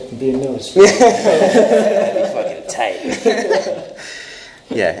content and being noticed. That'd be fucking tight.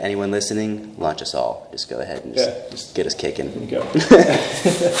 Yeah, anyone listening, launch us all. Just go ahead and just get us kicking. There you go.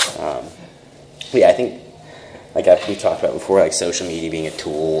 Yeah, I think, like we talked about before, like social media being a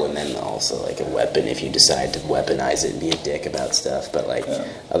tool and then also like a weapon if you decide to weaponize it and be a dick about stuff. But like,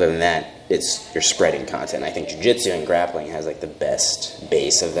 other than that, you're spreading content. I think jiu-jitsu and grappling has like the best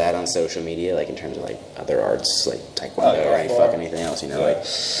base of that on social media, like in terms of like other arts, like taekwondo or anything else, you know, like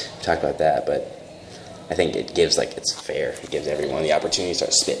we talked about that. But I think it gives, like, it's fair. It gives everyone the opportunity to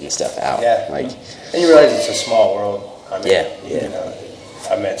start spitting stuff out. Yeah. Like, and you realize it's a small world. I mean, you know,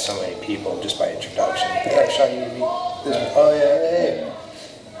 I met so many people just by introduction. Hey, I saw you meet this. Oh, yeah, hey.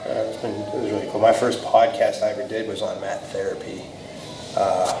 It was really cool. My first podcast I ever did was on Mat Therapy,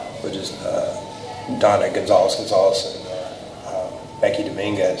 which is Donna Gonzalez and Becky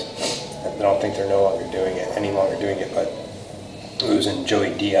Dominguez. I don't think they're any longer doing it, but it was in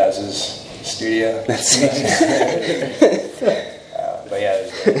Joey Diaz's studio. That's but yeah,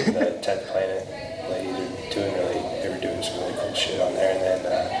 the 10th Planet ladies they were doing some really cool shit on there. And then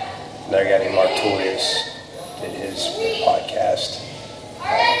another guy named Mark Tullius did his podcast.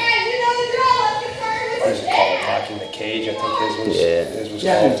 What is it called? Knocking the Cage, I think his was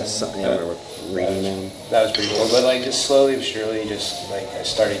called. Something I remember reading them. That was pretty cool. But like just slowly but surely, just like I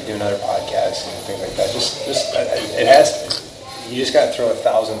started doing other podcasts and things like that. It has. You just got to throw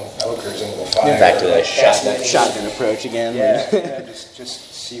 1,000 pokers into the fire. Back to the shotgun approach again. Yeah, just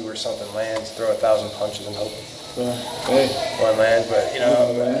see where something lands. Throw 1,000 punches and hope one lands. But you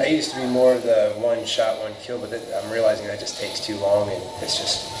know, I used to be more of the one shot, one kill. But I'm realizing that just takes too long, and it's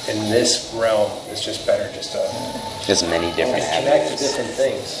just in this realm, it's just better just to there's many different connect to different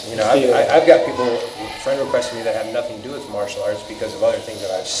things. You know, I've got people friend requesting me that have nothing to do with martial arts because of other things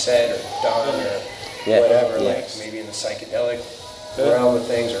that I've said or done or whatever, like maybe in the psychedelic realm of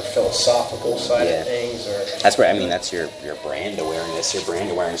things or philosophical side of things, or that's where that's your brand awareness. Your brand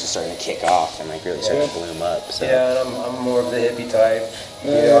awareness is starting to kick off and like really starting to bloom up. So. Yeah, and I'm more of the hippie type.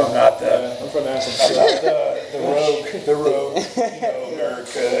 You know, I'm not the I'm from Athens. I'm not the rogue. You know,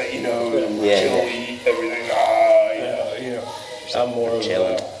 America. You know, eat everything. You know. I'm more of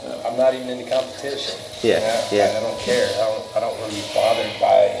I'm not even into competition. Yeah. I don't care. I don't want to be bothered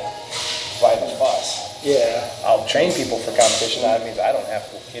by the fuss. Yeah. I'll train people for competition. That means I don't have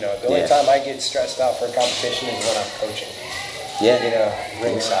to. You know, the only time I get stressed out for a competition is when I'm coaching. Yeah. You know,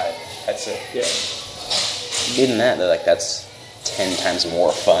 ringside. That's it. Yeah. Even that, though, like that's 10 times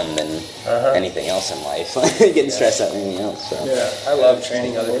more fun than anything else in life. Getting stressed out and anything else. So. Yeah. I love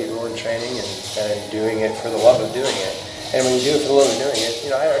training other people in training and doing it for the love of doing it. And when you do it for the love of doing it, you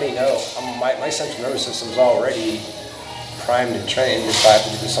know, I already know my central nervous system's already primed and trained. If I have to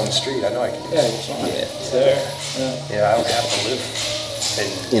do this on the street, I know I can do it. It's there. Yeah, I don't have to live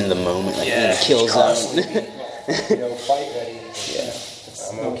in the moment, like in a kill zone. You know, fight ready. Yeah.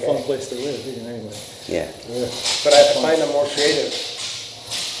 It's a fun place to live, anyway. Yeah. But I find I'm more creative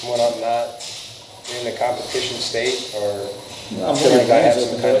when I'm not in the competition state or feel like I have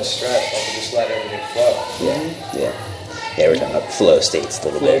some kind of stress. I can just let everything flow. Yeah, we're talking about flow states a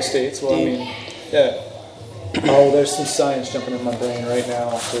little bit. Flow states, well, Oh, there's some science jumping in my brain right now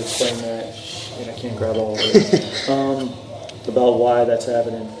to explain that. And I can't grab all of it. About why that's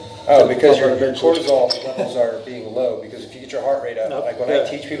happening. Oh, because your cortisol levels are being low. Because if you get your heart rate up, like when I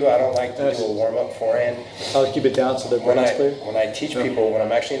teach people, I don't like to do a warm up beforehand. I'll keep it down so their brain's clear. When I teach people, when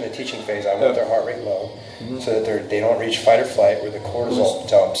I'm actually in the teaching phase, I want their heart rate low, so that they don't reach fight or flight, where the cortisol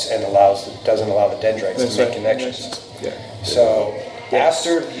dumps and doesn't allow the dendrites to make connections. So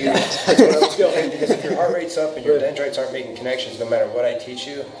after you, that's what I was going. Because if your heart rate's up and your dendrites aren't making connections, no matter what I teach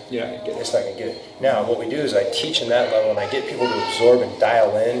you, it's not going to get it. Now, what we do is I teach in that level, and I get people to absorb and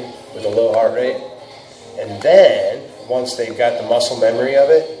dial in with a low heart rate, and then once they've got the muscle memory of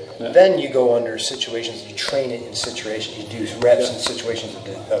it, then you go under situations. You train it in situations. You do reps in situations of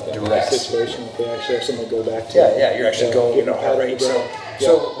duress. Situation that they actually have something to go back to. Yeah. You're actually going heart rate.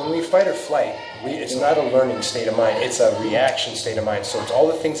 So when we fight or flight, it's not a learning state of mind. It's a reaction state of mind. So it's all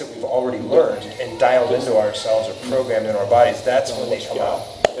the things that we've already learned and dialed into ourselves or programmed in our bodies. That's when they come out.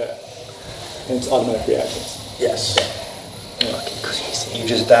 Yeah. And it's automatic reactions. Yes. Fucking crazy. You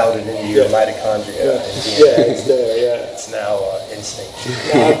just dialed it into your mitochondria. It's there. Yeah, it's now instinct.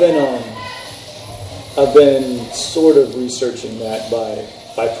 I've been sort of researching that by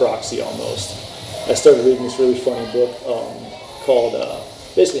proxy almost. I started reading this really funny book called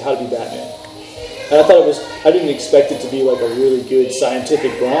basically How to Be Batman. And I thought I didn't expect it to be like a really good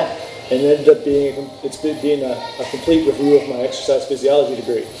scientific romp, and it ended up being a complete review of my exercise physiology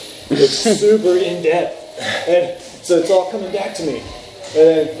degree. It's super in depth, and so it's all coming back to me.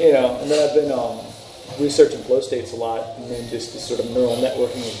 And then I've been researching flow states a lot, and then just this sort of neural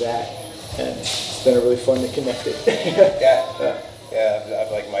networking of that, and it's been really fun to connect it.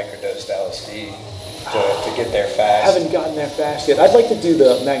 I've like microdosed LSD to get there fast. I haven't gotten there fast yet. I'd like to do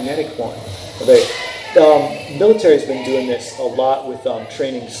the magnetic one. Military's been doing this a lot with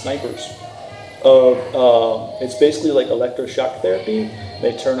training snipers. It's basically like electroshock therapy.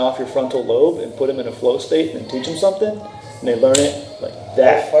 They turn off your frontal lobe and put them in a flow state and then teach them something, and they learn it like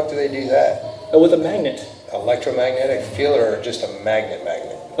that. How the fuck do they do that? With a magnet. Electromagnetic field or just a magnet?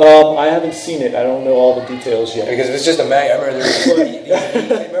 I haven't seen it. I don't know all the details yet. Because if it's just a magnet, I remember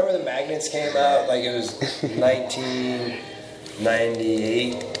remember the magnets came out, like it was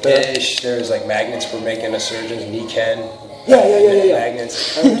 1998-ish. There was like magnets for making a surgeon's Niken. Yeah.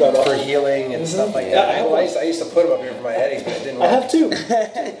 Magnets for healing and stuff like that. I used to put them up here for my headaches, but it didn't work. I have too.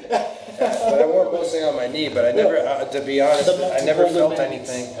 But I wore it mostly on my knee, but I never, to be honest, I never felt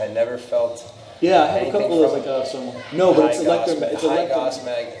anything. I never felt... Yeah, I have a couple of those No, but it's high-Gauss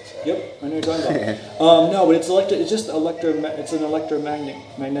magnets. Yep, I know what you're talking about. No, but it's an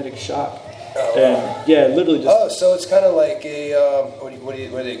electromagnetic shock. And literally just... Oh, so it's kind of like a, what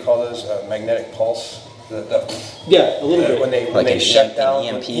do they call those? Magnetic pulse? A little bit. When they shut down...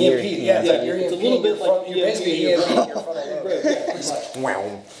 EMP? Yeah, it's like your it's EMP. a little bit like you're basically EMP in your frontal lobe.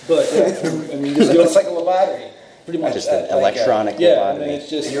 Wow. But, it's like a lobotomy. Pretty much. Just an electronic lobotomy. And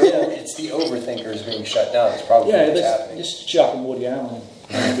lobotomy. It's the overthinkers being shut down. It's probably what's happening. Just shocking Woody Allen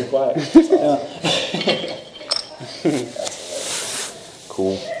and be quiet.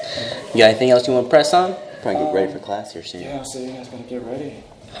 Cool. You got anything else you want to press on? Probably get ready for class here soon. Yeah, so you guys gotta get ready.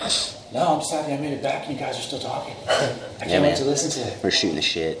 No, I'm just happy I made it back and you guys are still talking. I can't wait to listen to it. We're shooting the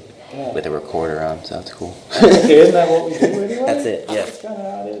shit with a recorder on, so that's cool. Isn't that what we do anyway? That's it, yeah. That's kind of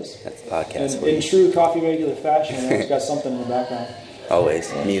how it is. That's the podcast. And in true coffee regular fashion, it's got something in the background. Always.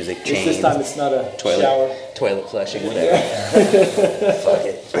 Music, chains. This time it's not a shower. Toilet flushing, whatever. Fuck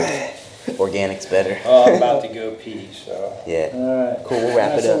it. Organic's better. I'm about to go pee, so... Yeah. All right. Cool, we'll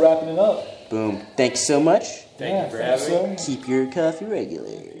wrap it up. So wrapping it up. Boom. Thanks so much. Thank you for having me. Keep your coffee regular.